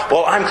about,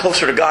 well, I'm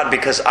closer to God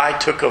because I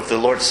took of the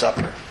Lord's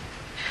Supper.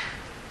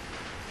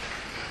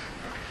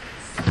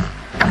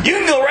 You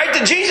can go right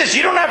to Jesus.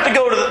 You don't have to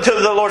go to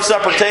the Lord's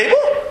Supper table.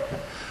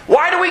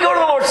 Why do we go to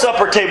the Lord's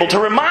Supper table? To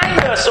remind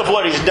us of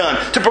what He's done.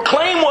 To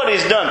proclaim what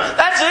He's done.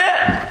 That's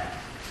it.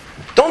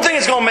 Don't think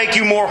it's going to make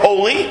you more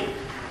holy.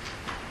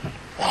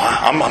 Well,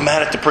 I'm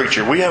mad at the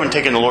preacher. We haven't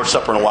taken the Lord's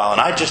Supper in a while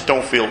and I just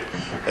don't feel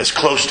as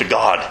close to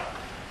God.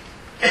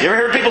 You ever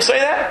heard people say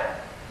that?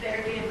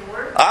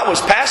 I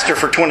was pastor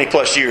for 20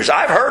 plus years.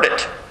 I've heard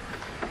it.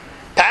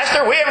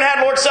 Pastor, we haven't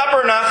had Lord's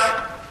Supper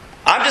enough.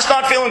 I'm just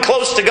not feeling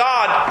close to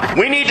God.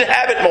 We need to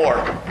have it more.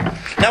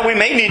 Now, we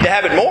may need to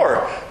have it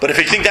more, but if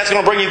you think that's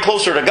going to bring you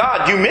closer to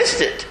God, you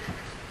missed it.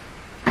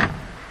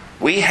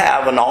 We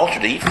have an altar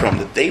to eat from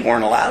that they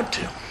weren't allowed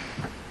to.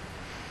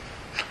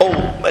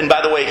 Oh, and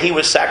by the way, He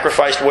was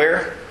sacrificed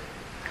where?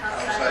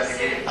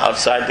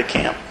 Outside the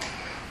camp.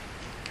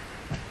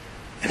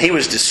 And He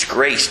was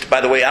disgraced.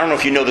 By the way, I don't know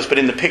if you know this, but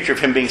in the picture of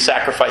Him being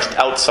sacrificed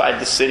outside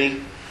the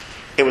city,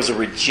 it was a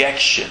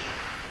rejection.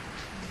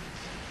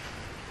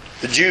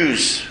 The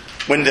Jews,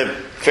 when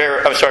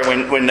Pilate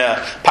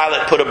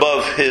put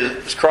above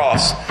his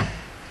cross,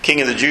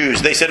 King of the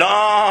Jews, they said,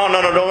 "Oh,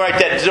 no, don't write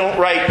that. Don't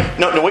write.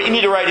 No, what you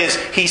need to write is,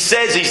 He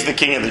says He's the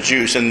King of the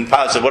Jews." And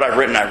Pilate said, "What I've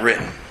written, I've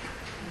written."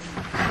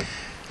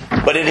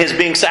 But in His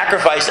being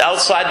sacrificed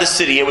outside the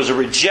city, it was a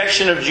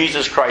rejection of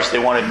Jesus Christ. They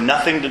wanted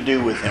nothing to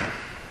do with Him.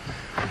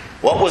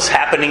 What was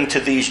happening to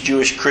these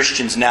Jewish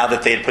Christians now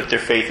that they had put their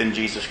faith in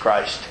Jesus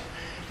Christ?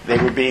 They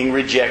were being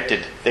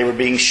rejected. They were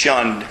being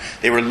shunned.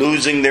 They were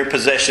losing their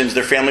possessions.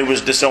 Their family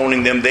was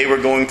disowning them. They were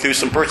going through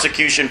some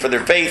persecution for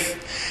their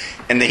faith.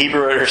 And the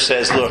Hebrew writer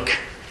says, look,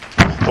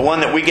 the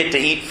one that we get to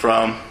eat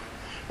from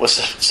was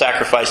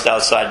sacrificed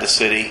outside the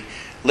city.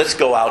 Let's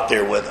go out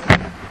there with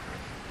Him.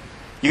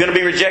 You're going to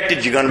be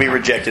rejected? You're going to be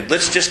rejected.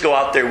 Let's just go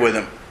out there with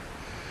Him.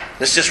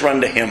 Let's just run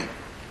to Him.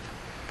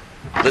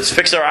 Let's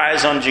fix our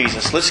eyes on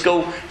Jesus. Let's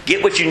go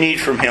get what you need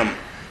from Him.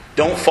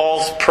 Don't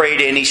fall prey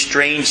to any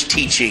strange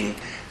teaching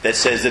that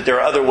says that there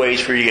are other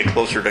ways for you to get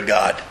closer to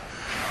God.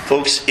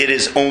 Folks, it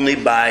is only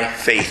by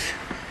faith.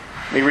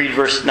 Let me read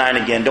verse 9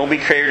 again. Don't be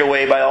carried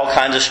away by all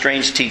kinds of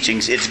strange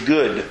teachings. It's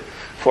good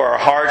for our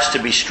hearts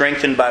to be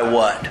strengthened by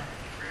what?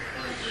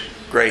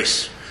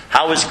 Grace.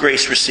 How is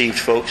grace received,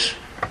 folks?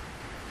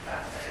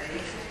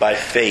 By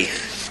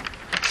faith.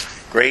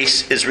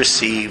 Grace is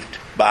received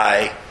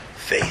by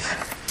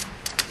faith.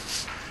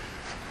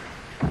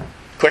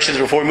 Questions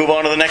before we move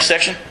on to the next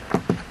section?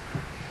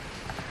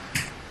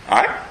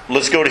 All right.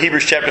 Let's go to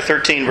Hebrews chapter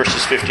 13,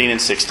 verses 15 and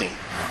 16.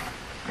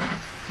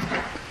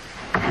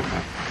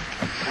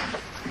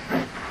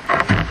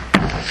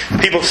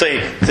 People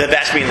have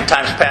asked me in the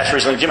times past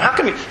recently, Jim, how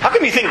come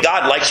you think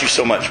God likes you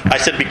so much? I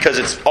said, because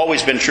it's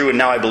always been true and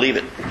now I believe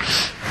it.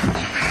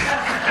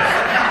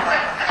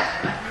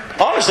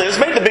 Honestly, it's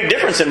made the big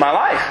difference in my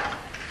life.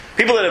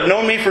 People that have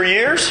known me for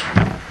years,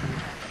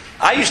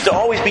 I used to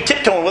always be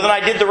tiptoeing whether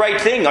I did the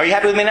right thing. Are you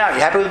happy with me now? Are you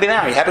happy with me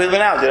now? Are you happy with me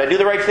now? Did I do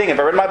the right thing? Have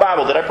I read my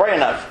Bible? Did I pray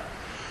enough?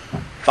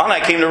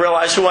 Finally, I came to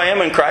realize who I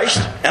am in Christ,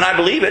 and I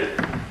believe it.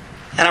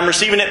 And I'm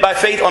receiving it by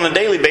faith on a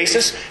daily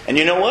basis. And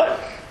you know what?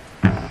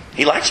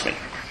 He likes me.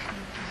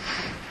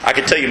 I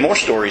could tell you more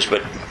stories,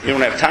 but you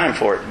don't have time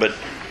for it. But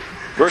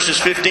verses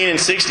 15 and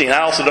 16,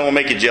 I also don't want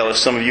to make you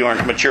jealous. Some of you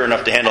aren't mature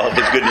enough to handle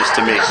His goodness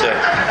to me. So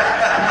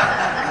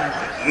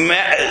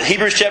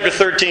Hebrews chapter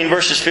 13,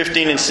 verses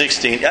 15 and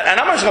 16. And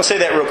I'm just going to say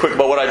that real quick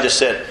about what I just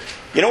said.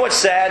 You know what's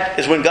sad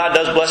is when God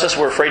does bless us,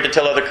 we're afraid to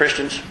tell other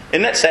Christians.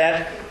 Isn't that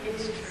sad?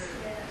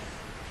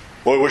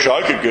 Boy, I wish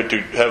I could get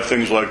to have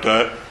things like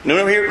that.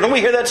 Don't we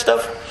hear that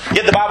stuff?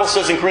 Yet the Bible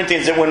says in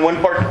Corinthians that when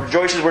one part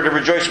rejoices, we're to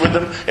rejoice with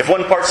them. If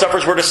one part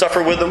suffers, we're to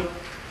suffer with them.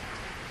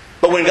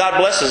 But when God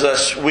blesses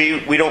us,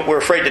 we're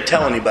afraid to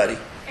tell anybody.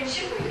 And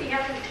shouldn't we be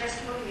having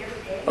testimony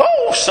every day?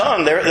 Oh,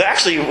 son,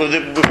 actually,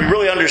 if we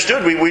really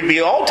understood, we'd be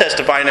all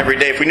testifying every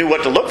day if we knew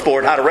what to look for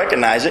and how to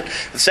recognize it.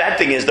 The sad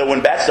thing is, though,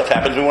 when bad stuff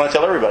happens, we want to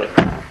tell everybody.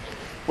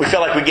 We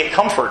feel like we get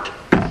comfort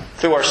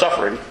through our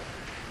suffering.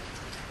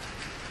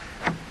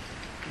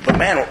 But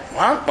man,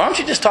 why don't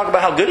you just talk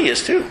about how good He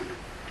is too?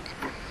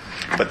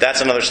 But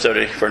that's another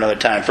study for another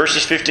time.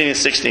 Verses 15 and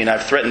 16,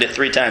 I've threatened it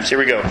 3 times. Here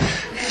we go.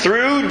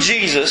 Through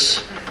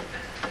Jesus,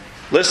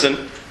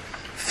 listen,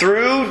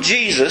 through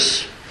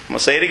Jesus, I'm going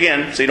to say it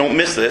again so you don't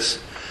miss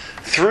this.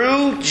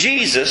 Through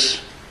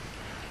Jesus,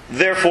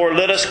 therefore,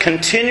 let us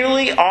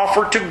continually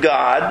offer to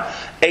God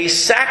a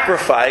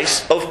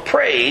sacrifice of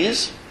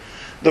praise,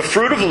 the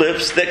fruit of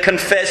lips that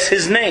confess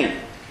His name.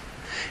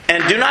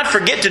 And do not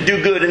forget to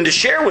do good and to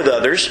share with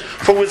others,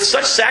 for with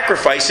such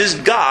sacrifices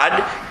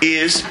God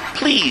is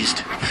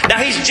pleased. Now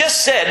He's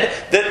just said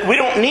that we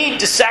don't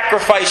need to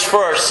sacrifice for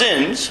our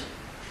sins.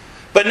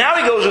 But now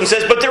He goes and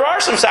says, but there are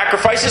some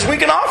sacrifices we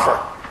can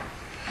offer.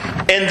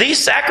 And these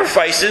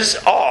sacrifices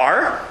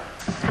are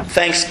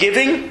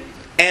thanksgiving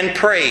and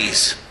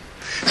praise.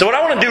 So what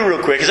I want to do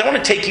real quick is I want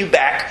to take you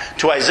back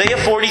to Isaiah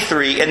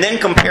 43 and then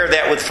compare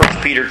that with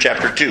 1 Peter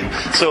chapter 2.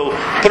 So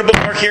put a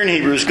bookmark here in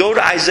Hebrews. Go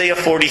to Isaiah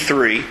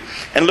 43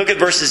 and look at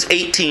verses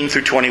 18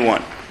 through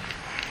 21.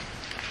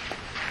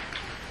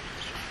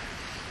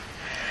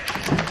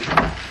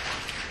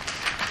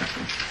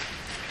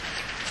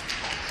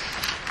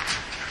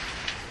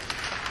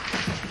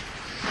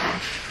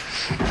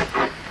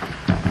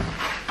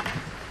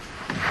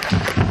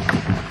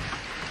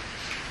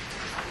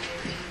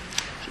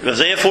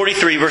 Isaiah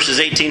 43, verses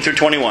 18 through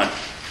 21.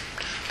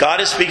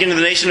 God is speaking to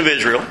the nation of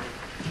Israel.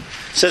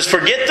 It says,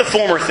 forget the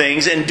former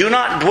things and do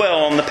not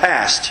dwell on the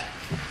past.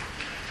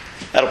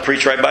 That'll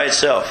preach right by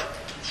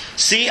itself.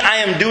 See, I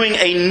am doing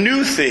a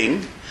new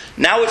thing.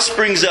 Now it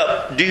springs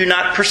up. Do you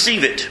not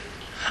perceive it?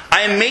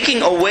 I am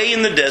making a way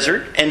in the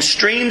desert and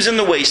streams in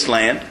the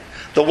wasteland.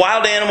 The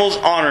wild animals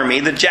honor me,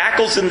 the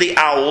jackals and the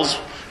owls,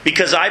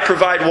 because I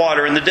provide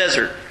water in the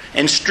desert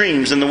and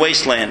streams in the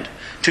wasteland,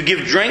 to give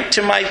drink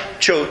to my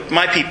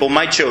people,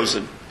 my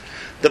chosen,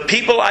 the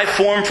people I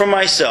form for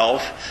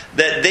myself,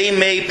 that they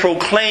may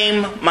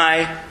proclaim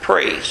my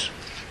praise.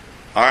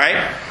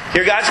 Alright?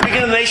 Here God's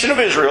speaking to the nation of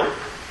Israel.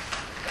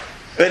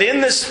 But in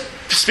this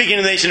speaking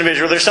to the nation of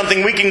Israel, there's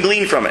something we can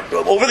glean from it.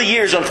 Over the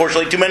years,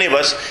 unfortunately, too many of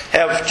us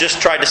have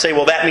just tried to say,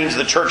 well, that means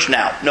the church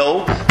now.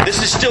 No,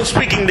 this is still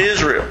speaking to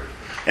Israel.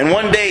 And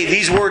one day,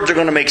 these words are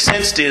going to make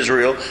sense to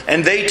Israel,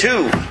 and they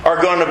too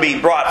are going to be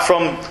brought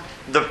from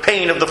the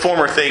pain of the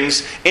former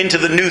things into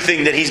the new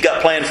thing that He's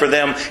got planned for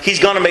them. He's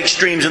going to make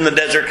streams in the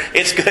desert.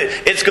 It's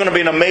going to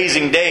be an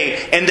amazing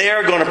day, and they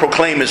are going to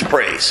proclaim His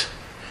praise.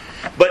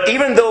 But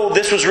even though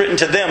this was written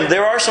to them,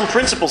 there are some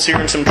principles here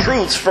and some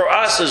truths for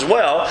us as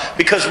well.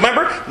 Because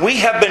remember, we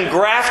have been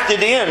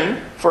grafted in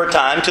for a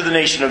time to the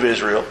nation of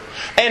Israel.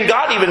 And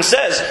God even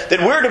says that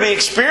we're to be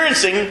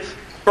experiencing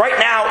right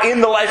now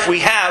in the life we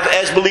have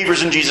as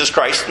believers in Jesus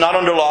Christ, not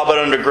under law but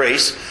under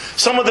grace,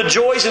 some of the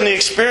joys and the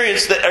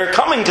experience that are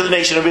coming to the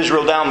nation of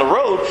Israel down the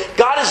road.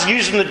 God is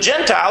using the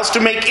Gentiles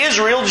to make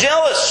Israel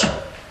jealous,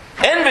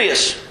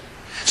 envious.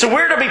 So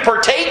we're to be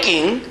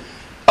partaking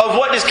of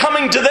what is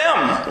coming to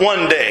them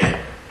one day.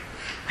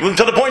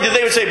 To the point that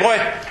they would say, boy,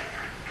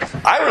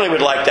 I really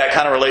would like that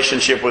kind of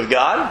relationship with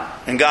God.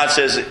 And God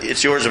says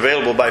it's yours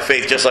available by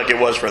faith just like it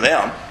was for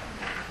them.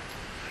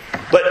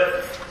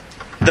 But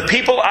the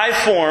people I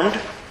formed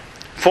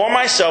for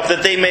myself,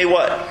 that they may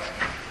what?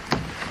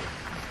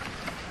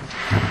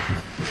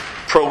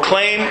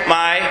 Proclaim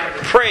my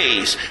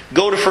praise.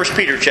 Go to 1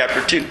 Peter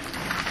chapter 2.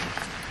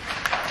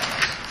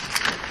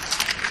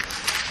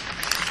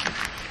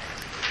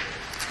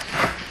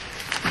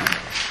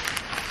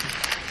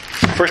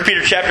 1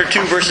 Peter chapter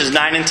 2, verses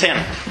 9 and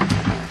 10.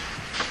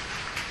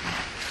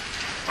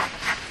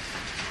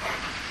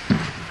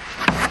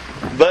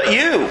 But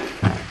you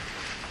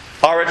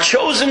are a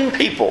chosen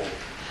people,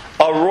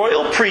 a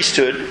royal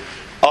priesthood,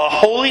 a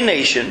holy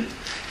nation,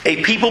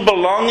 a people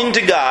belonging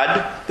to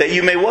God, that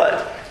you may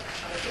what?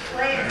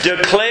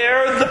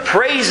 Declare the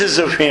praises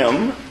of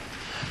Him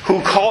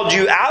who called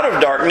you out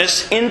of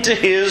darkness into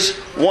His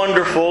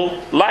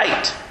wonderful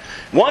light.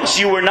 Once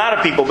you were not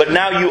a people, but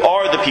now you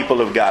are the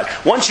people of God.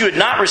 Once you had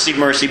not received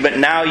mercy, but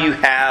now you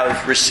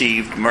have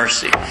received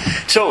mercy.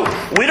 So,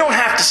 we don't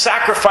have to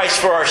sacrifice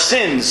for our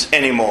sins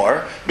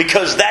anymore,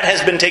 because that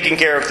has been taken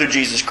care of through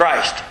Jesus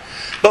Christ.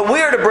 But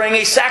we are to bring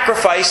a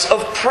sacrifice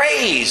of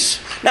praise.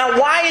 Now,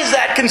 why is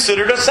that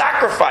considered a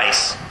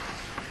sacrifice?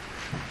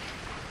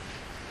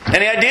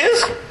 Any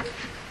ideas?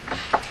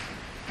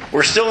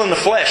 We're still in the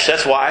flesh,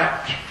 that's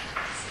why.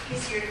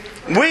 It's easier to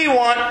We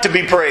want to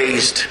be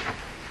praised.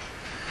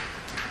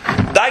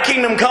 Thy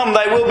kingdom come,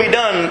 thy will be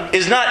done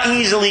is not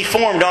easily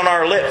formed on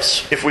our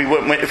lips if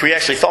we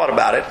actually thought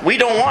about it. We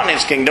don't want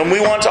His kingdom. We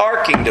want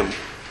our kingdom.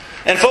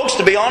 And folks,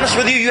 to be honest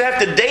with you, you have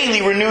to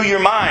daily renew your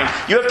mind.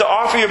 You have to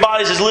offer your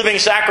bodies as living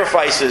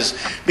sacrifices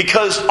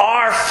because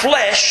our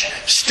flesh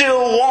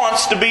still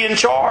wants to be in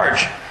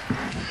charge.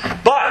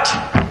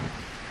 But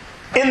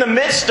in the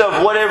midst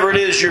of whatever it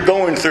is you're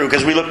going through,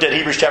 because we looked at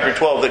Hebrews chapter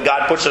 12, that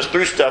God puts us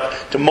through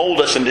stuff to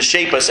mold us and to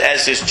shape us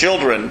as His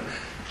children.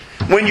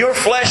 When your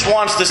flesh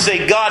wants to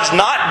say God's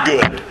not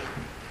good,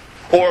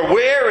 or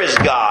where is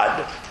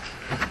God?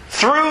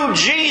 Through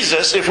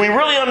Jesus, if we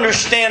really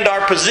understand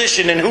our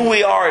position and who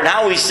we are and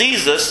how He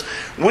sees us,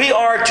 we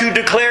are to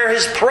declare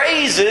His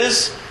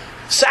praises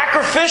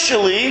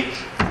sacrificially,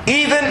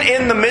 even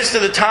in the midst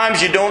of the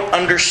times you don't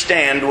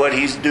understand what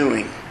He's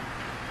doing.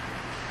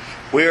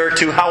 We are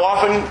to how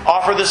often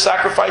offer this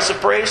sacrifice of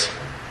praise?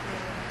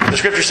 The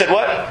Scripture said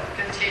what?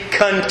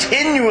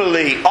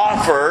 Continually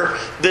offer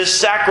this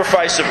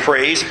sacrifice of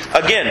praise.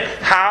 Again,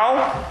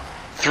 how?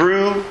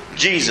 Through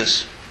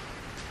Jesus.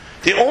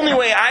 The only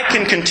way I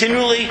can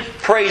continually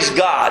praise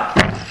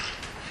God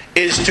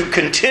is to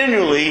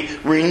continually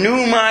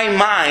renew my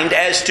mind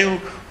as to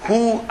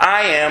who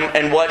I am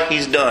and what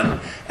He's done.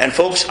 And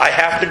folks, I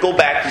have to go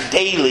back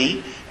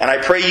daily, and I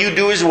pray you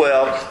do as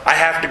well. I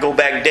have to go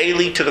back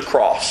daily to the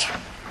cross.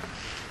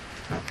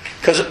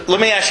 Because let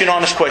me ask you an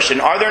honest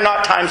question. Are there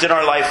not times in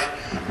our life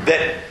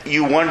that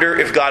you wonder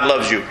if God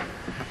loves you?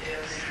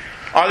 Yes.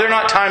 Are there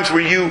not times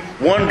where you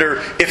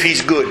wonder if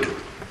He's good?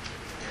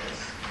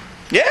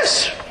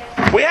 Yes,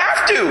 we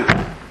have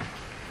to.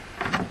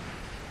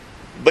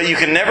 But you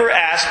can never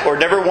ask or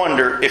never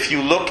wonder if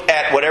you look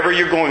at whatever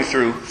you're going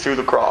through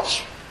the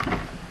cross.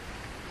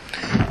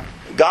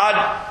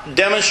 God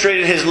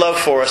demonstrated His love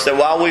for us that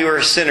while we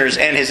were sinners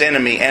and His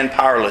enemy and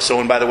powerless. Oh,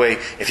 and by the way,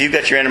 if you've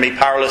got your enemy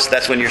powerless,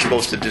 that's when you're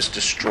supposed to just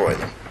destroy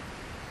them.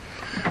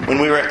 When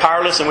we were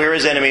powerless and we were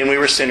His enemy and we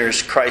were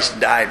sinners, Christ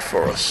died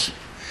for us.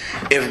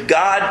 If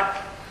God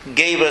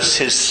gave us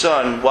His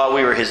Son while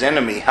we were His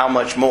enemy, how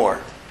much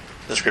more?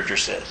 The Scripture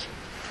says.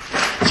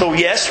 So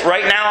yes,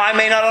 right now I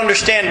may not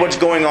understand what's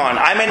going on.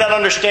 I may not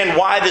understand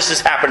why this is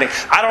happening.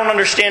 I don't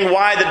understand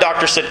why the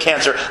doctor said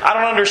cancer. I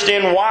don't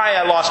understand why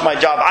I lost my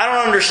job. I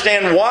don't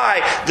understand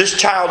why this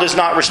child is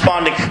not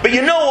responding. But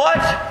you know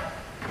what?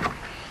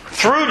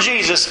 Through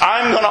Jesus,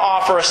 I'm going to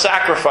offer a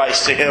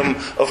sacrifice to Him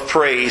of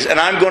praise. And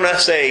I'm going to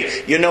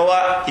say, you know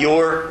what?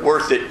 You're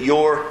worth it.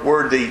 You're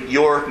worthy.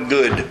 You're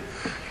good.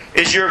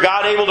 Is your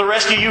God able to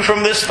rescue you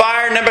from this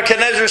fire?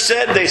 Nebuchadnezzar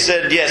said. They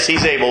said, yes,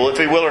 He's able. If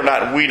He will or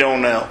not, we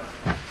don't know.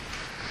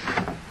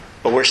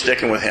 But we're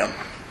sticking with Him.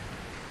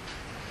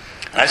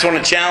 I just want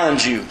to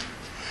challenge you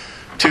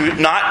to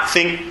not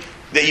think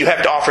that you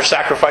have to offer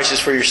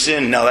sacrifices for your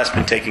sin. No, that's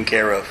been taken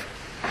care of.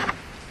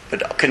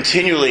 But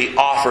continually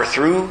offer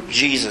through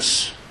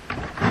Jesus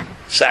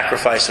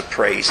sacrifice of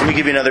praise. Let me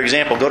give you another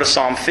example. Go to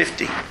Psalm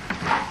 50.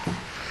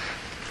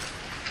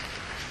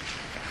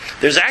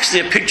 There's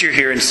actually a picture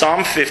here in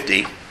Psalm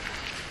 50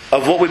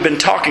 of what we've been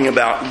talking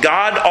about.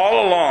 God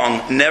all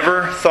along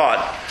never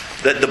thought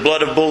that the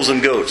blood of bulls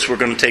and goats were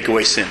going to take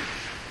away sin.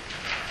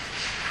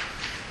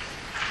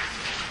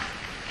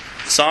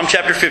 Psalm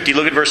chapter 50,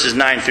 look at verses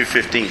 9 through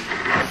 15.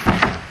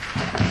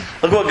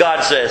 Look what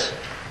God says.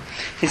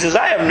 He says,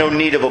 I have no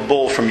need of a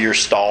bull from your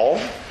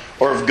stall,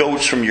 or of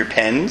goats from your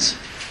pens.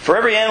 For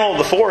every animal of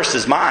the forest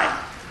is mine,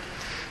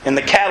 and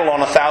the cattle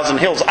on 1,000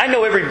 hills. I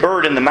know every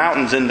bird in the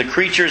mountains, and the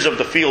creatures of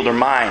the field are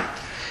mine.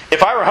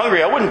 If I were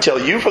hungry, I wouldn't tell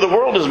you, for the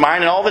world is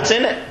mine and all that's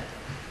in it.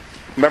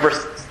 Remember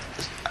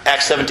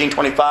Acts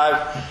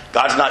 17:25?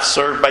 God's not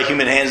served by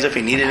human hands if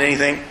He needed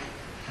anything.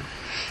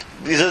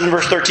 He says in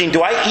verse 13,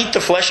 do I eat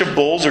the flesh of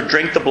bulls or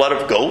drink the blood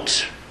of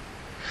goats?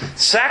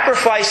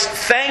 Sacrifice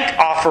thank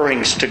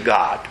offerings to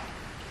God.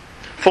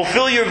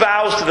 Fulfill your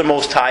vows to the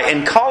Most High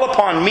and call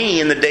upon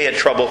me in the day of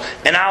trouble,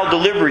 and I'll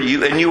deliver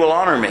you and you will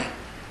honor me.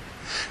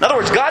 In other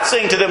words, God's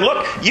saying to them,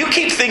 look, you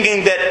keep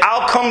thinking that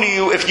I'll come to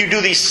you if you do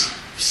these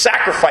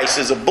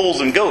sacrifices of bulls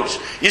and goats.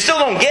 You still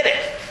don't get it.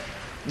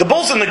 The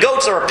bulls and the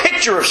goats are a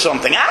picture of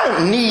something. I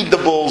don't need the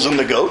bulls and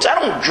the goats. I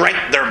don't drink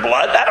their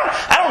blood.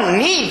 I don't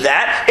need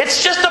that.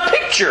 It's just a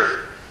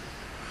picture.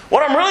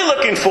 What I'm really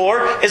looking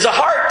for is a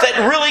heart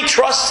that really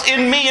trusts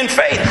in me in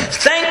faith.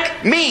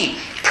 Thank me.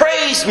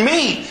 Praise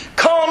me.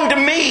 Come to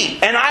me.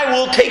 And I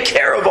will take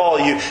care of all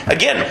you.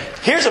 Again,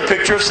 here's a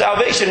picture of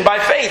salvation by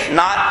faith,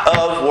 not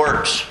of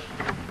works.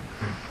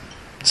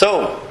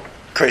 So,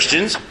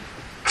 Christians,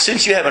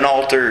 since you have an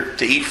altar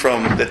to eat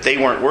from that they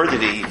weren't worthy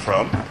to eat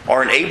from,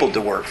 or unable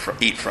to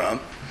eat from,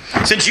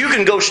 since you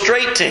can go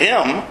straight to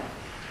Him,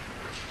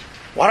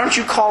 why don't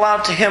you call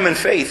out to Him in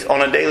faith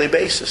on a daily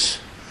basis?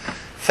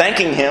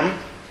 Thanking Him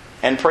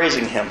and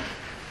praising Him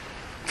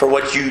for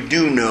what you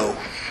do know.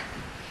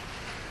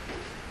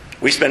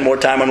 We spend more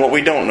time on what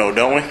we don't know,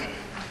 don't we?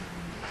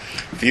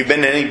 If you've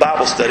been to any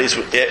Bible studies,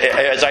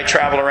 as I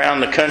travel around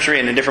the country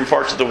and in different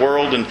parts of the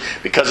world, and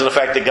because of the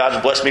fact that God's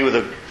blessed me with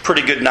a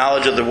pretty good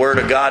knowledge of the Word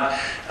of God,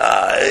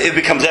 it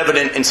becomes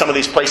evident in some of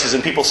these places,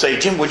 and people say,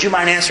 Jim, would you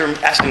mind answering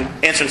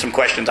some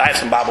questions? I have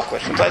some Bible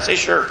questions. I say,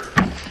 sure.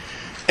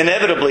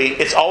 Inevitably,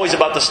 it's always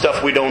about the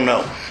stuff we don't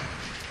know.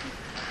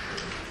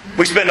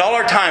 We spend all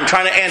our time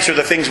trying to answer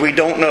the things we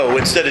don't know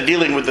instead of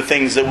dealing with the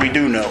things that we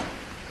do know.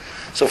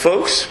 So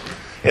folks,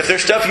 if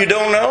there's stuff you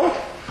don't know,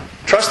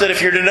 trust that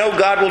if you're to know,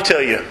 God will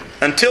tell you.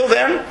 Until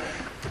then,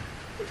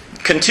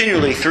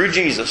 continually through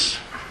Jesus,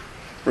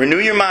 renew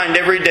your mind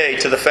every day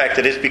to the fact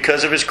that it's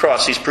because of His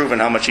cross He's proven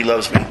how much He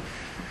loves me.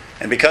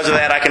 And because of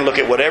that, I can look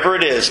at whatever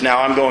it is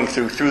now I'm going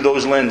through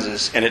those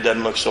lenses, and it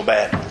doesn't look so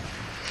bad.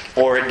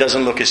 Or it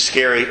doesn't look as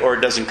scary, or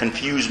it doesn't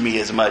confuse me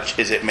as much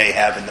as it may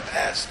have in the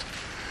past.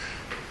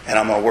 And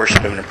I'm going to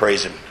worship Him and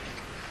praise Him.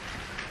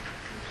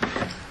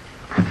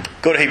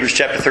 Go to Hebrews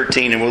chapter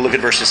 13, and we'll look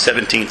at verses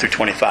 17 through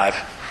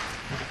 25.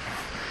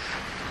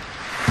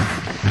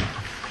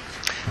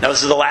 Now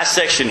this is the last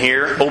section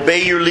here.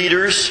 Obey your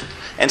leaders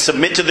and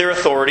submit to their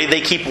authority.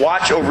 They keep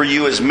watch over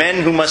you as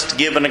men who must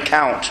give an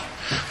account.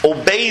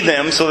 Obey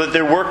them so that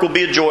their work will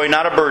be a joy,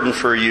 not a burden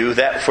for you.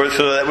 So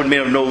that would be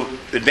of no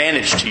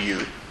advantage to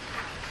you.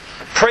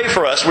 Pray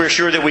for us. We're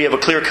sure that we have a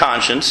clear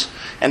conscience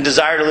and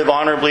desire to live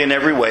honorably in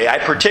every way. I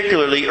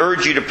particularly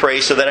urge you to pray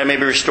so that I may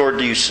be restored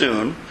to you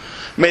soon.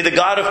 May the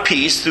God of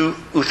peace, who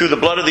through the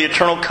blood of the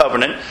eternal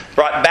covenant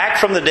brought back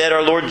from the dead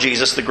our Lord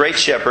Jesus, the great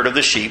shepherd of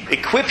the sheep,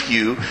 equip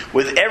you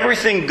with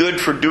everything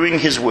good for doing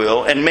His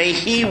will, and may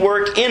He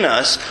work in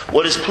us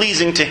what is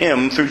pleasing to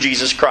Him through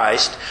Jesus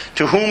Christ,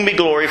 to whom be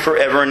glory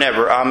forever and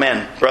ever.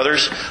 Amen.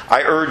 Brothers,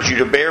 I urge you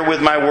to bear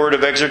with my word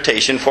of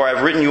exhortation, for I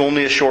have written you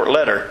only a short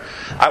letter.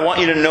 I want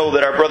you to know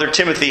that our brother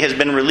Timothy has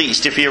been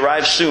released. If he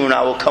arrives soon,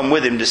 I will come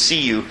with him to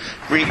see you.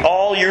 Greet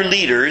all your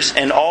leaders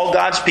and all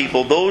God's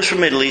people. Those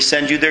from Italy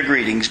send you their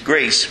greetings.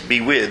 Grace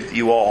be with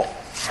you all.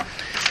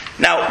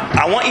 Now,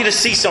 I want you to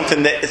see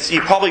something that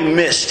you probably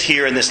missed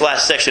here in this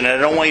last section, and I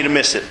don't want you to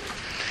miss it.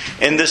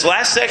 In this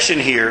last section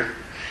here,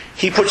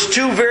 he puts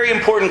two very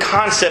important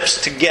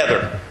concepts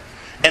together.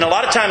 And a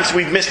lot of times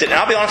we've missed it. And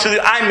I'll be honest with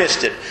you, I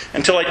missed it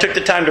until I took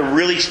the time to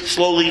really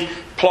slowly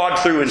plod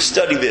through and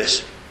study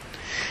this.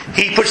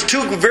 He puts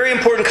two very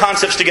important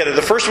concepts together.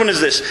 The first one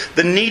is this: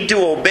 the need to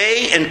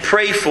obey and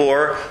pray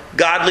for our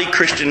godly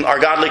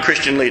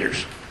Christian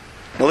leaders.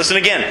 Now listen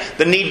again.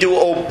 The need to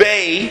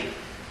obey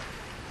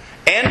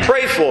and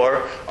pray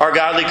for our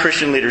godly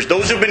Christian leaders.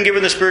 Those who have been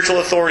given the spiritual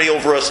authority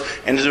over us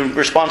and the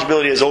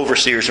responsibility as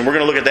overseers. And we're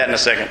going to look at that in a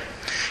second.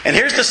 And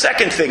here's the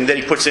second thing that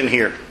he puts in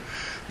here: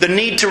 the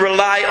need to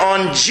rely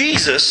on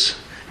Jesus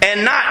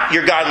and not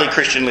your godly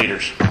Christian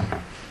leaders. I'm going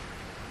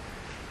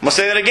to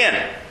say that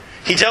again.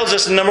 He tells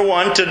us, number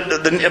one,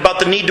 about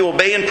the need to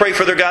obey and pray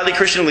for their godly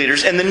Christian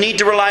leaders, and the need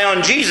to rely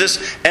on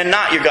Jesus and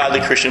not your godly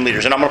Christian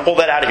leaders. And I'm going to pull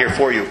that out of here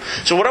for you.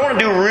 So what I want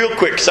to do real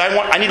quick, because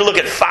I need to look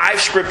at 5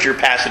 scripture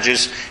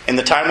passages in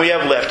the time we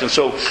have left, and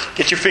so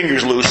get your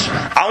fingers loose.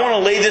 I want to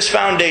lay this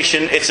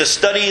foundation. It's a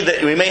study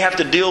that we may have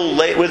to deal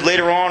with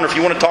later on, or if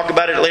you want to talk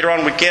about it later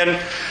on, we can.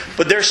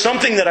 But there's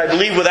something that I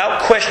believe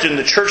without question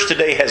the church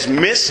today has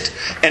missed,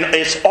 and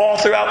it's all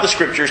throughout the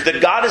Scriptures,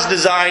 that God has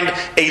designed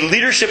a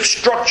leadership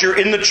structure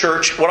in the church,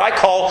 what I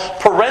call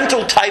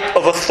parental type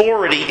of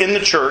authority in the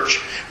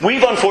church.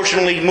 We've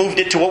unfortunately moved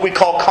it to what we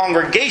call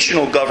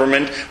congregational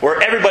government,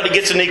 where everybody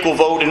gets an equal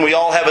vote and we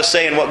all have a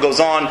say in what goes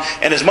on.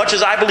 And as much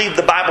as I believe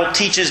the Bible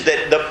teaches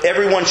that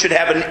everyone should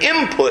have an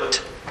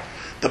input,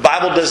 the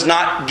Bible does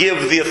not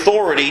give the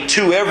authority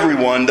to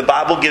everyone. The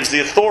Bible gives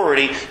the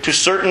authority to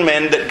certain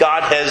men that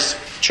God has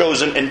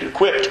chosen and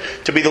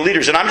equipped to be the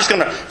leaders. And I'm just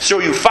going to show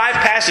you 5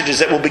 passages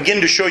that will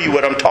begin to show you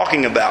what I'm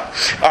talking about.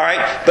 All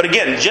right? But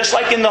again, just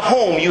like in the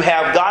home, you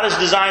have God has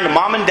designed a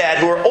mom and dad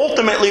who are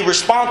ultimately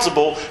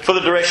responsible for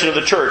the direction of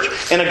the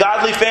church. In a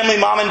godly family,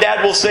 mom and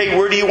dad will say,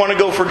 where do you want to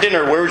go for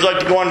dinner? Where would you like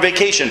to go on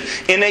vacation?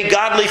 In a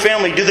godly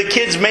family, do the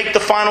kids make the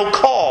final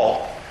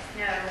call?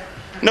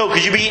 No,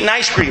 because you'd be eating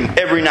ice cream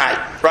every night,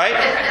 right?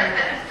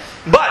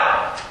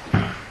 But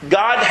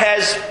God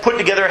has put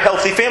together a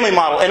healthy family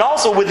model. And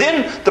also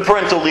within the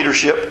parental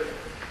leadership,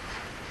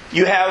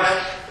 you have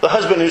the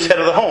husband who's head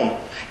of the home.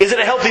 Is it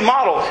a healthy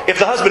model if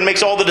the husband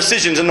makes all the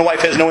decisions and the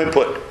wife has no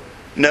input?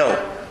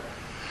 No.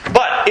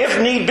 But if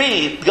need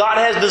be, God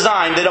has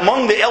designed that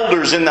among the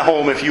elders in the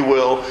home, if you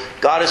will,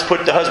 God has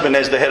put the husband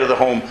as the head of the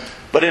home.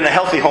 But in a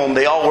healthy home,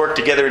 they all work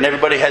together and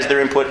everybody has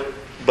their input.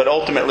 But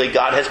ultimately,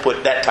 God has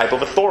put that type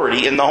of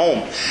authority in the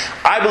home.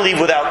 I believe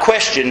without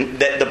question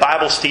that the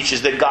Bible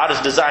teaches that God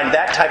has designed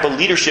that type of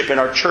leadership in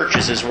our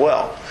churches as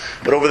well.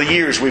 But over the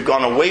years, we've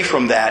gone away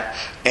from that,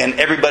 and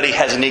everybody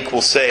has an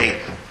equal say.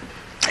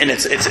 And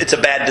it's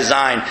a bad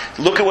design.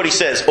 Look at what he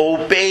says.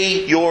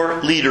 Obey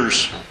your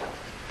leaders.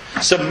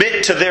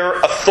 Submit to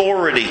their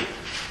authority.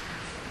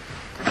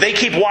 They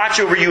keep watch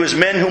over you as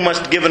men who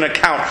must give an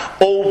account.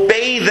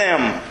 Obey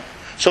them,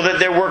 so that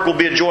their work will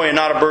be a joy and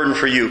not a burden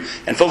for you.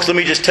 And folks, let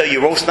me just tell you,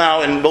 most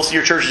now in most of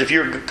your churches, if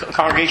you're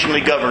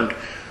congregationally governed,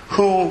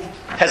 Who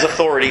has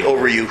authority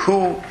over you?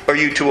 Who are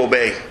you to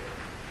obey?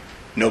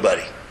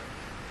 Nobody.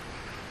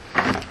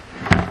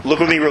 Look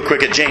with me real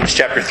quick at James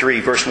chapter 3,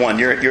 verse 1.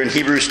 You're in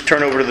Hebrews.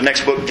 Turn over to the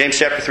next book, James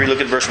chapter 3.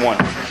 Look at verse 1.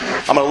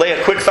 I'm going to lay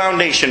a quick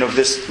foundation of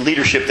this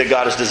leadership that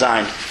God has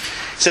designed.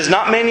 It says,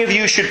 "Not many of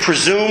you should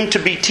presume to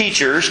be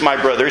teachers, my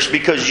brothers,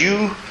 because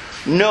you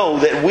know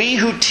that we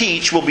who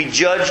teach will be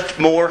judged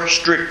more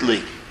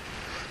strictly."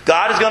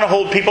 God is going to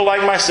hold people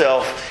like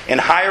myself in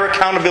higher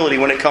accountability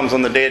when it comes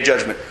on the day of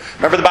judgment.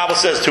 Remember, the Bible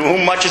says, "To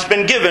whom much has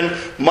been given,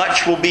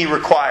 much will be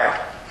required."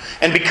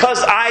 And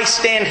because I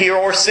stand here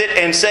or sit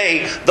and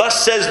say,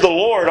 "Thus says the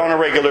Lord," on a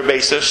regular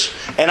basis,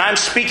 and I'm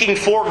speaking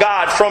for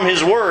God from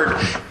His Word,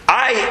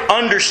 I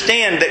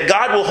understand that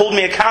God will hold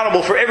me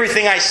accountable for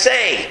everything I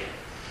say,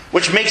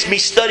 which makes me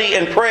study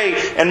and pray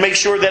and make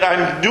sure that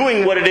I'm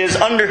doing what it is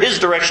under His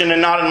direction and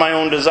not in my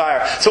own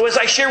desire. So as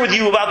I share with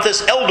you about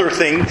this elder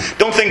thing,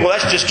 don't think, well,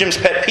 that's just Jim's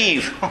pet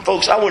peeve.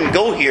 Folks, I wouldn't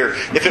go here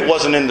if it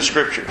wasn't in the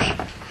Scriptures.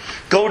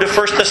 Go to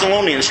 1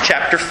 Thessalonians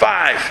chapter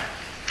 5.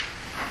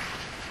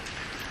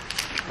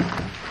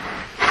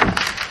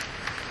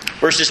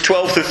 Verses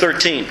 12 through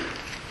 13.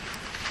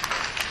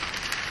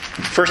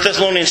 1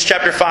 Thessalonians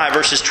chapter 5,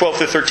 verses 12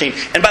 through 13.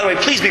 And by the way,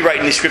 please be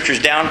writing these scriptures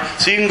down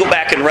so you can go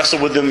back and wrestle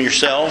with them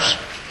yourselves.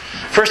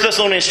 1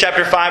 Thessalonians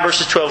chapter 5,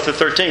 verses 12 through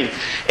 13.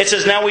 It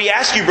says, "Now we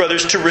ask you,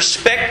 brothers, to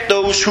respect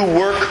those who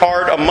work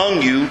hard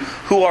among you,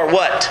 who are"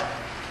 what?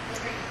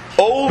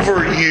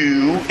 "Over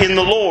you in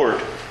the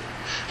Lord,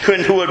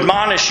 and who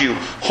admonish you.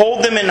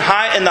 Hold them in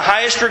the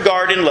highest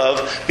regard and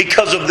love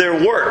because of their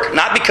work."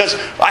 Not because...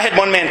 I had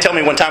one man tell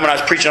me one time when I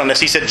was preaching on this,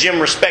 he said, "Jim,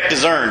 respect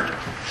is earned."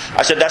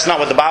 I said, that's not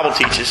what the Bible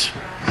teaches.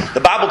 The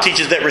Bible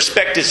teaches that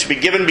respect is to be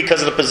given because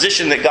of the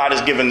position that God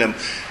has given them.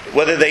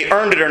 Whether they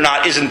earned it or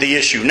not isn't the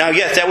issue. Now,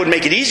 yes, that would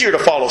make it easier to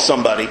follow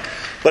somebody.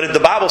 But if the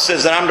Bible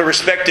says that I'm to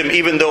respect him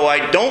even though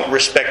I don't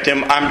respect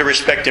him, I'm to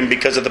respect him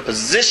because of the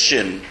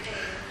position.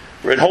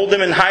 And hold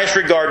them in highest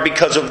regard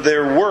because of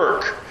their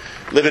work.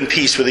 Live in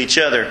peace with each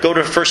other. Go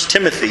to 1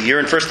 Timothy. You're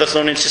in 1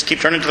 Thessalonians. Just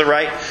keep turning to the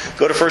right.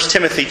 Go to 1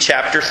 Timothy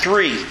chapter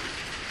 3.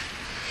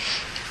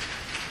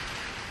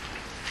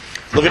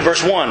 Look at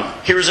verse 1.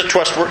 Here is a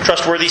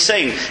trustworthy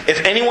saying.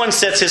 "If anyone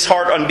sets his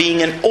heart on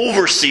being an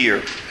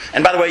overseer."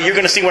 And by the way, you're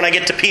going to see when I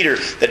get to Peter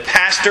that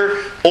pastor,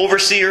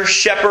 overseer,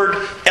 shepherd,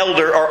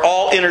 elder are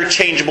all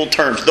interchangeable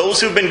terms.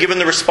 Those who've been given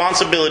the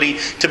responsibility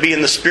to be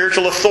in the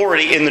spiritual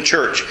authority in the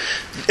church.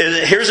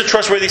 Here's a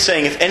trustworthy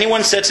saying. "If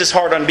anyone sets his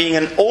heart on being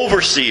an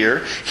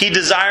overseer, he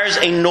desires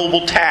a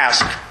noble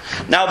task.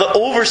 Now the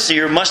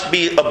overseer must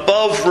be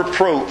above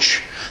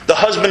reproach, the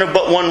husband of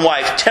but one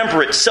wife,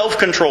 temperate,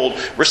 self-controlled,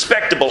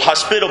 respectable,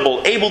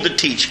 hospitable, able to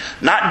teach,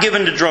 not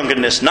given to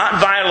drunkenness, not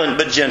violent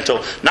but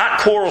gentle, not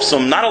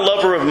quarrelsome, not a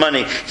lover of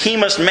money. He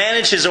must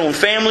manage his own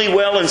family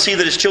well and see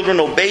that his children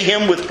obey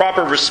him with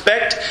proper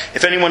respect.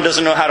 If anyone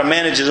doesn't know how to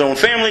manage his own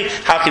family,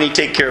 how can he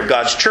take care of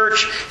God's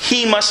church?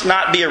 He must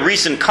not be a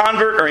recent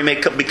convert, or he may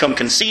become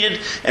conceited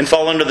and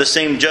fall under the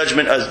same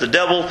judgment as the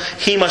devil.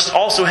 He must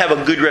also have a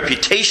good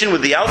reputation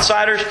with the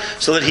outsiders,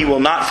 so that he will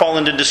not fall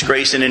into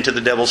disgrace and into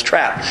the devil's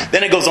trap."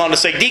 Then it goes on to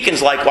say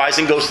deacons likewise,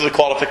 and goes through the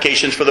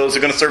qualifications for those who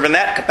are going to serve in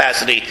that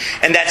capacity.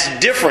 And that's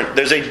different.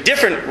 There's a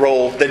different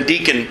role than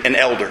deacon and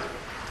elder,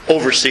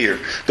 overseer.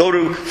 Go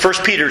to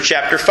 1 Peter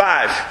chapter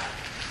 5.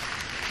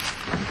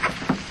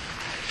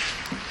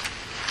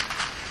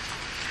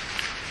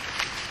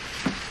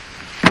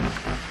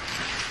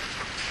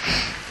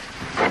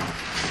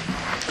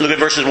 Look at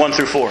verses 1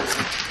 through 4.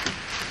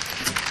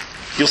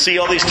 You'll see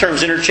all these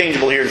terms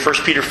interchangeable here in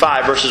 1 Peter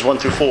 5, verses 1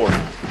 through 4.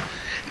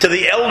 "To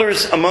the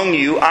elders among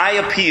you I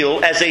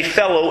appeal as a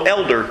fellow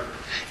elder,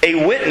 a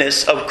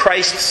witness of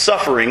Christ's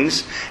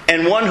sufferings,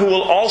 and one who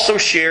will also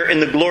share in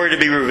the glory to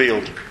be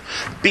revealed.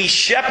 Be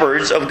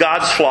shepherds of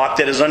God's flock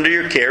that is under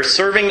your care,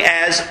 serving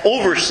as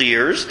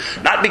overseers,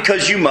 not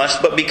because you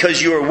must, but because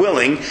you are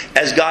willing,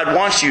 as God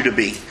wants you to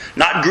be.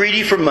 Not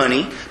greedy for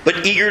money,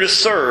 but eager to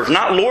serve,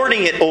 not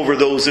lording it over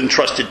those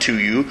entrusted to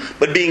you,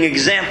 but being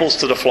examples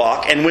to the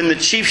flock. And when the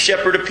chief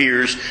shepherd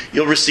appears,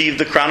 you'll receive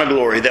the crown of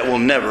glory that will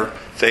never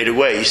fade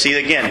away." You see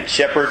again,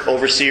 shepherd,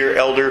 overseer,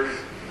 elder,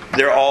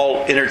 they're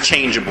all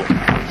interchangeable.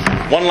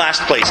 One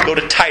last place. Go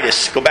to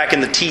Titus. Go back in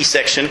the T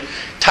section.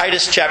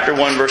 Titus chapter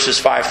 1, verses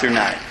 5 through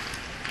 9.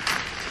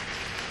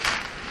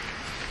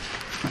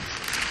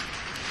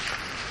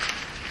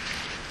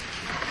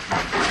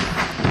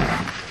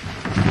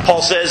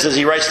 Paul says, as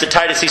he writes to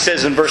Titus, he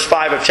says in verse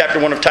 5 of chapter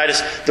 1 of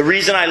Titus, "The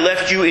reason I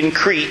left you in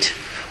Crete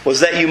was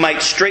that you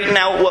might straighten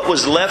out what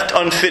was left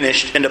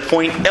unfinished and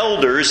appoint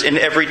elders in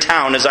every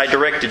town as I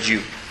directed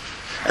you.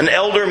 An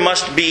elder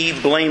must be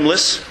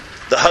blameless,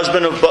 the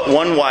husband of but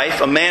one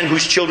wife, a man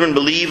whose children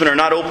believe and are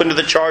not open to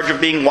the charge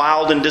of being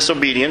wild and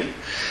disobedient.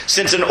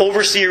 Since an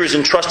overseer is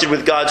entrusted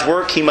with God's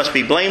work, he must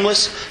be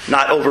blameless,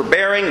 not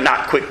overbearing,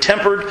 not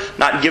quick-tempered,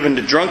 not given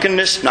to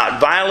drunkenness, not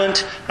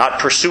violent, not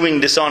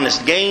pursuing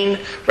dishonest gain.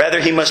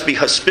 Rather, he must be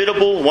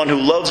hospitable, one who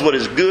loves what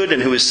is good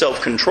and who is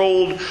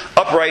self-controlled,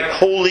 upright,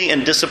 holy,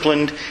 and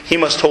disciplined. He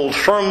must hold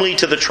firmly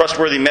to the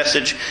trustworthy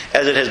message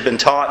as it has been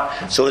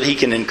taught, so that he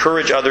can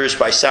encourage others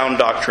by sound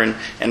doctrine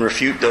and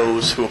refute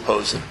those who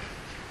oppose it.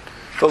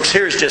 Folks,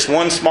 here's just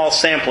one small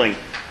sampling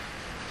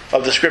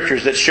of the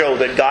Scriptures that show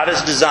that God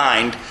has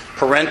designed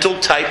parental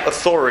type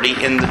authority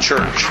in the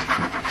church.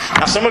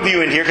 Now, some of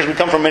you in here, because we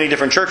come from many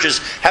different churches,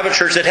 have a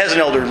church that has an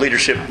elder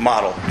leadership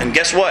model. And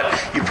guess what?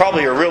 You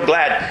probably are real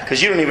glad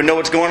because you don't even know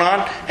what's going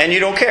on and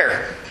you don't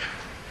care.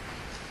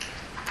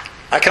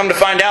 I come to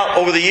find out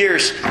over the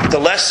years, the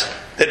less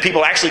that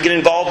people actually get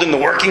involved in the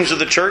workings of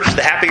the church,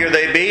 the happier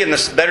they be and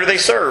the better they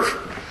serve.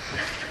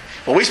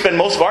 Well, we spend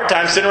most of our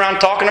time sitting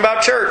around talking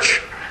about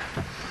church.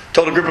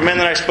 Told a group of men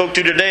that I spoke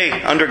to today,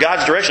 under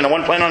God's direction, I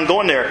wasn't planning on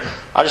going there.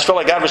 I just felt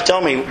like God was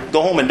telling me,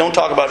 go home and don't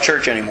talk about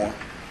church anymore.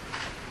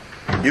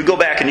 You go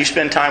back and you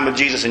spend time with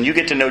Jesus and you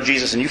get to know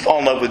Jesus and you fall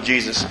in love with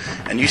Jesus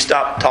and you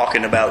stop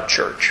talking about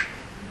church.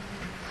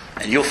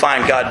 And you'll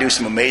find God do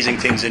some amazing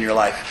things in your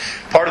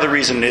life. Part of the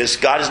reason is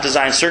God has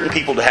designed certain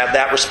people to have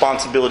that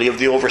responsibility of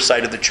the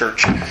oversight of the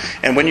church.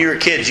 And when you were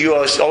kids, you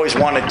always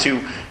wanted to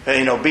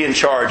be in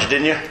charge,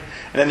 didn't you?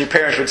 And then your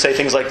parents would say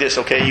things like this,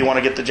 okay, you want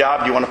to get the job?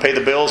 Do you want to pay the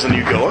bills? And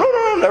you go,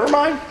 no, never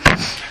mind.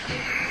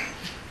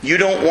 You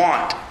don't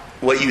want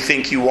what you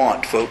think you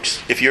want,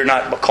 folks. If you're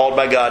not called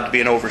by God to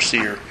be an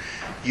overseer,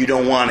 you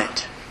don't want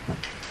it.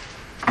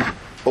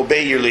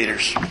 Obey your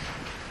leaders.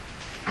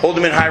 Hold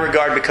them in high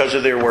regard because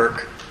of their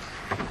work.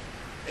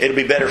 It'll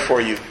be better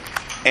for you.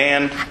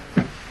 And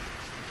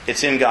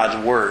it's in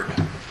God's Word.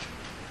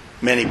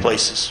 Many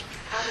places.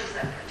 How does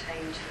that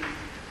pertain to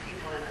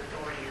people in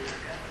authority in their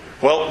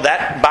government? Well,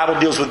 that Bible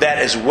deals with that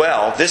as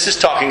well. This is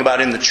talking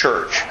about in the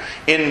church.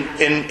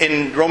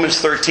 In Romans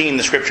 13,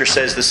 the Scripture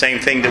says the same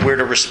thing, that we're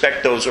to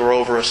respect those who are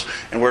over us,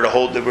 and we're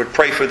to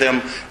pray for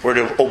them, we're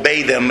to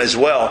obey them as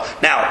well.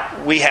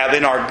 Now, we have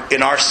in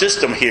our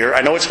system here,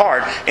 I know it's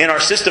hard, in our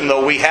system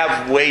though, we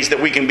have ways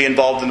that we can be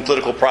involved in the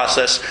political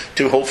process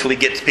to hopefully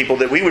get people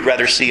that we would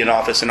rather see in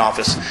office.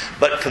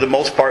 But for the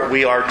most part,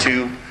 we are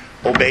to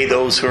obey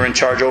those who are in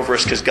charge over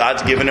us because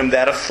God's given them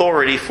that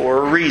authority for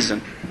a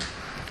reason.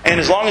 And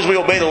as long as we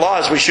obey the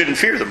laws, we shouldn't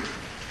fear them.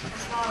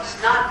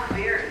 It's not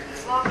fear.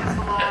 As long as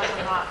the laws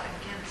are not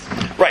against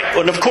it. Right.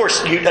 And of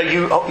course, you,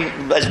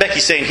 as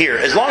Becky's saying here,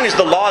 as long as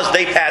the laws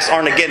they pass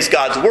aren't against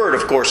God's Word,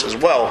 of course, as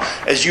well,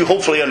 as you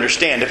hopefully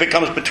understand. If it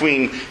comes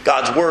between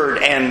God's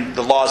Word and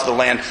the laws of the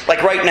land.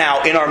 Like right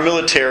now, in our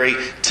military,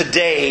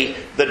 today,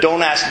 the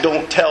don't ask,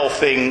 don't tell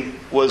thing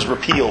was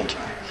repealed.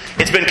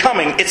 It's been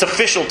coming. It's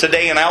official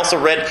today. And I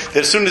also read that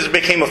as soon as it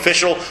became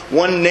official,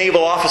 one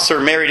naval officer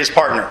married his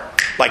partner.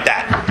 Like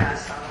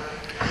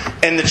that.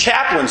 And the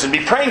chaplains, and be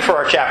praying for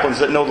our chaplains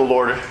that know the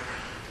Lord.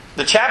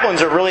 The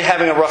chaplains are really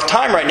having a rough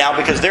time right now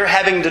because they're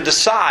having to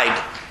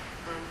decide,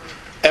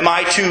 am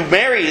I to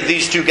marry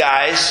these two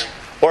guys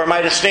or am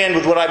I to stand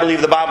with what I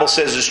believe the Bible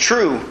says is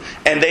true?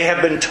 And they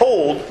have been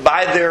told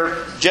by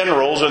their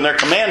generals and their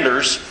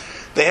commanders,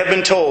 they have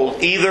been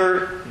told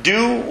either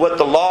do what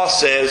the law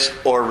says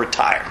or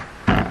retire.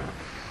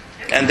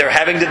 And they're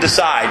having to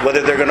decide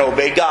whether they're going to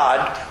obey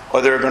God or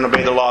they're going to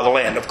obey the law of the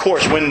land. Of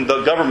course, when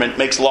the government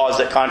makes laws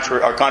that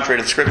are contrary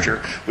to the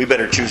Scripture, we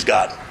better choose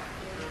God.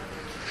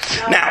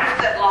 Now,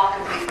 that law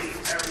can be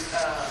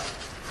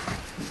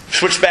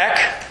switch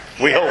back?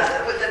 We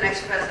hope. With the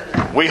next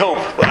president. We hope.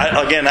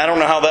 Again, I don't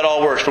know how that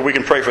all works, but we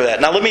can pray for that.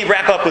 Now, let me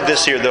wrap up with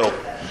this here, though.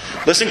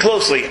 Listen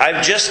closely.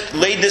 I've just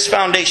laid this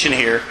foundation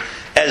here.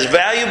 As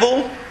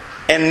valuable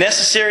and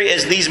necessary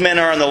as these men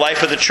are in the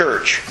life of the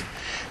church,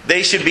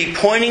 they should be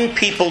pointing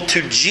people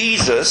to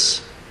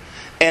Jesus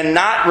and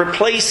not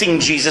replacing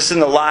Jesus in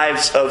the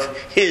lives of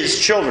His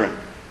children.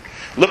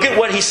 Look at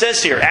what he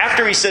says here.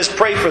 After he says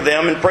pray for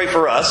them and pray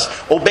for us,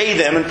 obey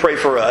them and pray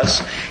for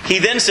us, he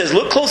then says,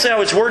 look closely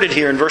how it's worded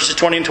here in verses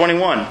 20 and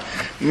 21.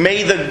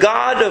 May the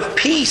God of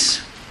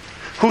peace,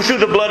 who through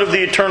the blood of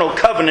the eternal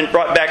covenant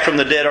brought back from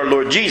the dead our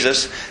Lord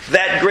Jesus,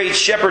 that great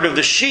shepherd of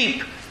the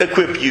sheep,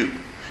 equip you.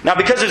 Now,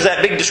 because there's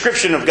that big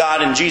description of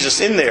God and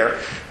Jesus in there,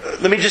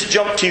 let me just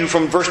jump to you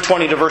from verse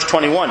 20 to verse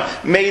 21.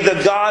 May the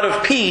God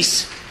of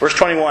peace, verse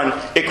 21,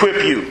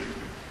 equip you.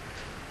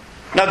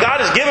 Now,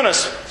 God has given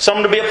us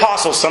some to be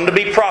apostles, some to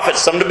be prophets,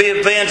 some to be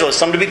evangelists,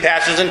 some to be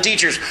pastors and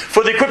teachers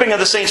for the equipping of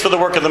the saints for the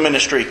work of the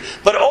ministry.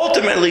 But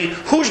ultimately,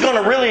 who's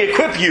going to really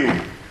equip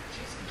you?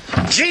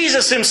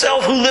 Jesus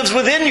Himself, who lives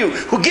within you,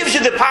 who gives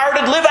you the power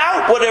to live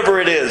out whatever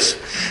it is.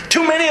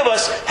 Too many of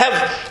us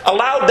have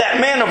allowed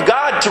that man of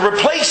God to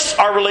replace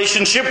our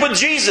relationship with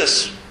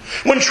Jesus.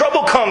 When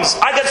trouble comes,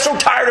 I got so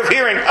tired of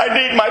hearing,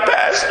 I need my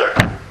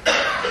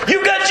pastor.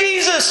 You've got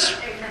Jesus.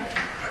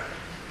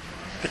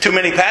 But too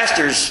many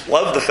pastors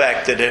love the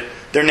fact that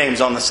their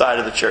name's on the side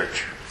of the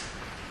church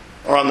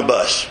or on the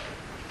bus.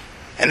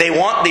 And they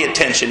want the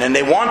attention, and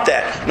they want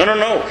that.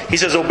 No. He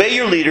says, obey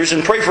your leaders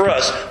and pray for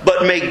us,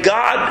 but may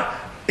God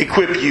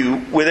equip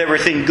you with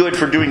everything good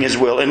for doing His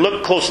will. And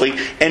look closely,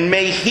 and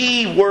may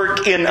He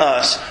work in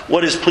us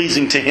what is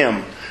pleasing to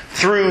Him,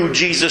 through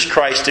Jesus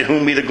Christ, to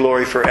whom be the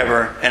glory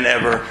forever and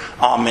ever.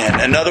 Amen.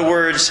 In other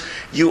words,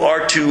 you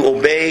are to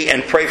obey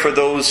and pray for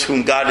those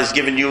whom God has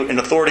given you in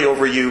authority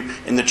over you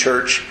in the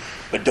church.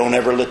 But don't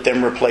ever let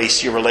them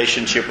replace your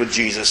relationship with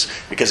Jesus,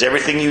 because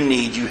everything you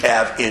need, you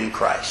have in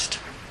Christ.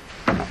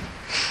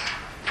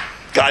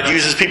 God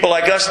uses people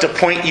like us to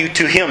point you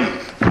to Him.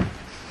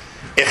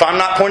 If I'm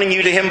not pointing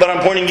you to Him, but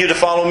I'm pointing you to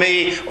follow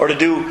me or to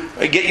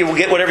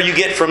get whatever you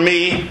get from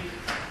me,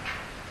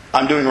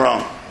 I'm doing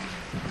wrong.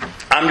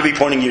 I'm to be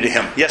pointing you to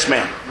Him. Yes,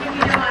 ma'am.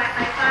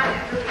 I find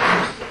it really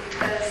interesting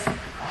because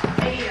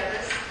many of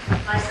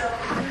us,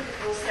 myself included,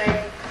 will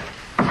say,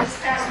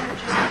 this pastor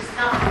just is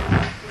not,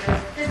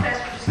 this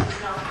pastor just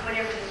is not,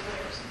 whatever it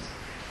is.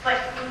 But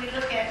when we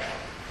look at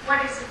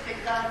what is it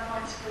that God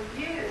wants for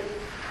you,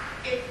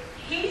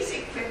 He's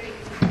equipping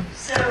you.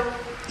 So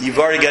you've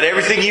already got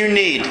everything you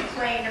need.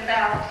 Complain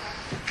about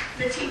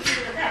the teaching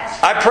of the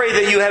pastor. I pray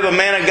that you have a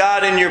man of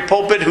God in your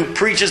pulpit who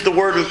preaches the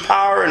word with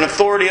power and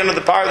authority under the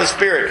power of the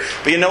Spirit.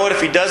 But you know what?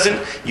 If he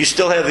doesn't, you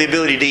still have the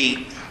ability to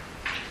eat.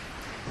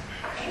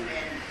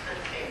 Amen.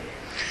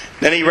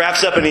 Then he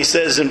wraps up and he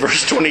says in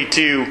verse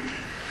 22,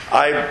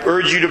 I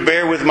urge you to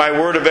bear with my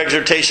word of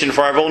exhortation,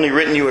 for I've only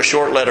written you a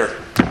short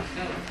letter.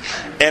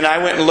 And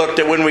I went and looked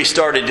at when we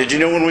started. Did you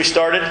know when we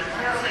started?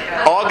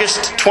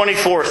 August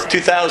 24th,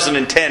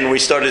 2010, we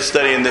started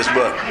studying this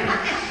book.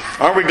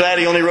 Aren't we glad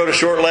he only wrote a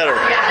short letter?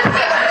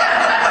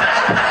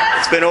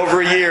 It's been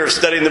over a year of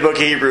studying the book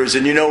of Hebrews.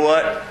 And you know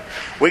what?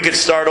 We could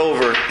start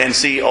over and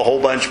see a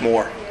whole bunch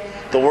more.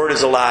 The Word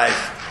is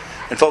alive.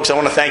 And folks, I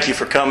want to thank you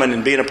for coming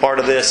and being a part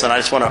of this. And I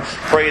just want to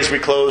pray as we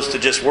close to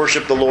just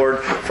worship the Lord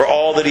for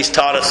all that He's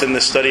taught us in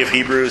this study of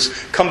Hebrews.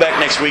 Come back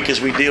next week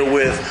as we deal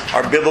with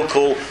our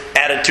biblical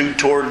attitude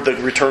toward the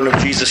return of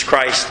Jesus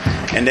Christ.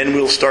 And then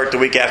we'll start the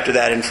week after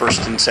that in 1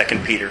 and 2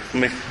 Peter.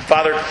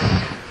 Father,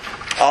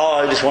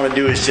 all I just want to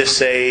do is just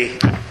say,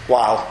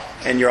 wow,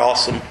 and you're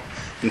awesome.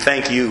 And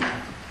thank you.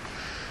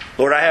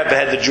 Lord, I have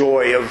had the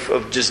joy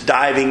of just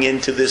diving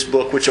into this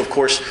book, which of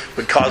course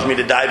would cause me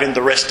to dive into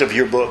the rest of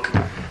your book,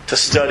 to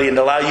study and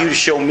allow you to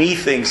show me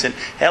things and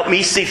help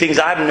me see things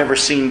I've never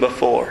seen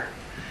before.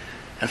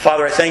 And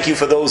Father, I thank you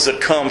for those that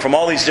come from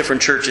all these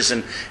different churches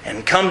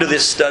and come to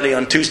this study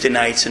on Tuesday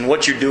nights and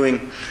what you're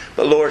doing.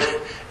 But Lord,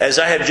 as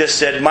I have just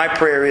said, my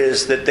prayer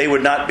is that they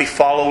would not be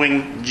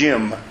following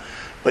Jim,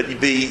 but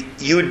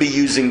you would be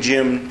using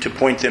Jim to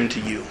point them to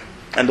you.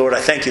 And Lord,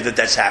 I thank you that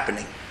that's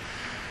happening.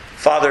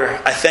 Father,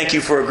 I thank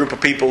you for a group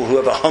of people who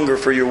have a hunger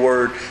for your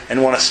word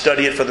and want to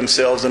study it for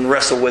themselves and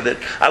wrestle with it.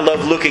 I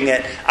love looking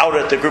out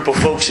at the group of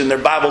folks and their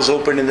Bibles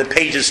open and the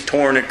pages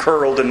torn and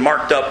curled and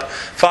marked up.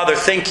 Father,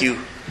 thank you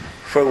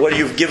for what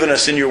you've given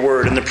us in your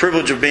word and the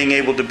privilege of being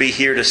able to be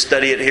here to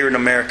study it here in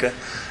America.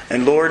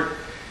 And Lord,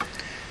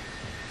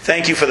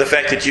 thank you for the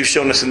fact that you've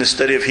shown us in the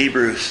study of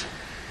Hebrews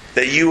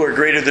that you are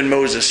greater than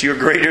Moses. You're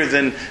greater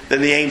than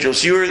the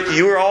angels.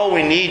 You are all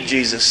we need,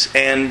 Jesus.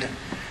 And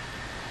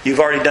you've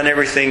already done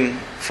everything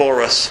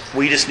for us.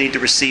 We just need to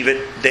receive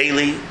it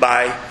daily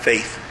by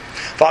faith.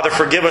 Father,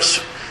 forgive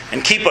us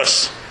and keep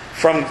us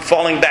from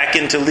falling back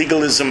into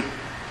legalism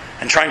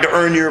and trying to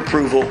earn your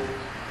approval.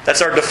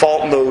 That's our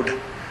default mode.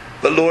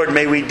 But Lord,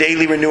 may we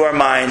daily renew our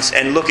minds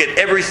and look at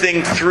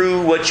everything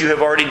through what you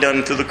have already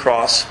done through the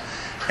cross.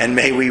 And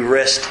may we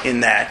rest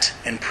in that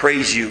and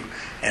praise you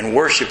and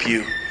worship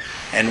you.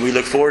 And we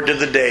look forward to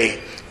the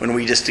day when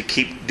we just to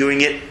keep doing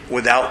it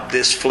without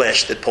this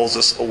flesh that pulls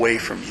us away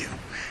from you.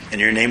 In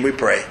your name we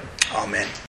pray. Amen.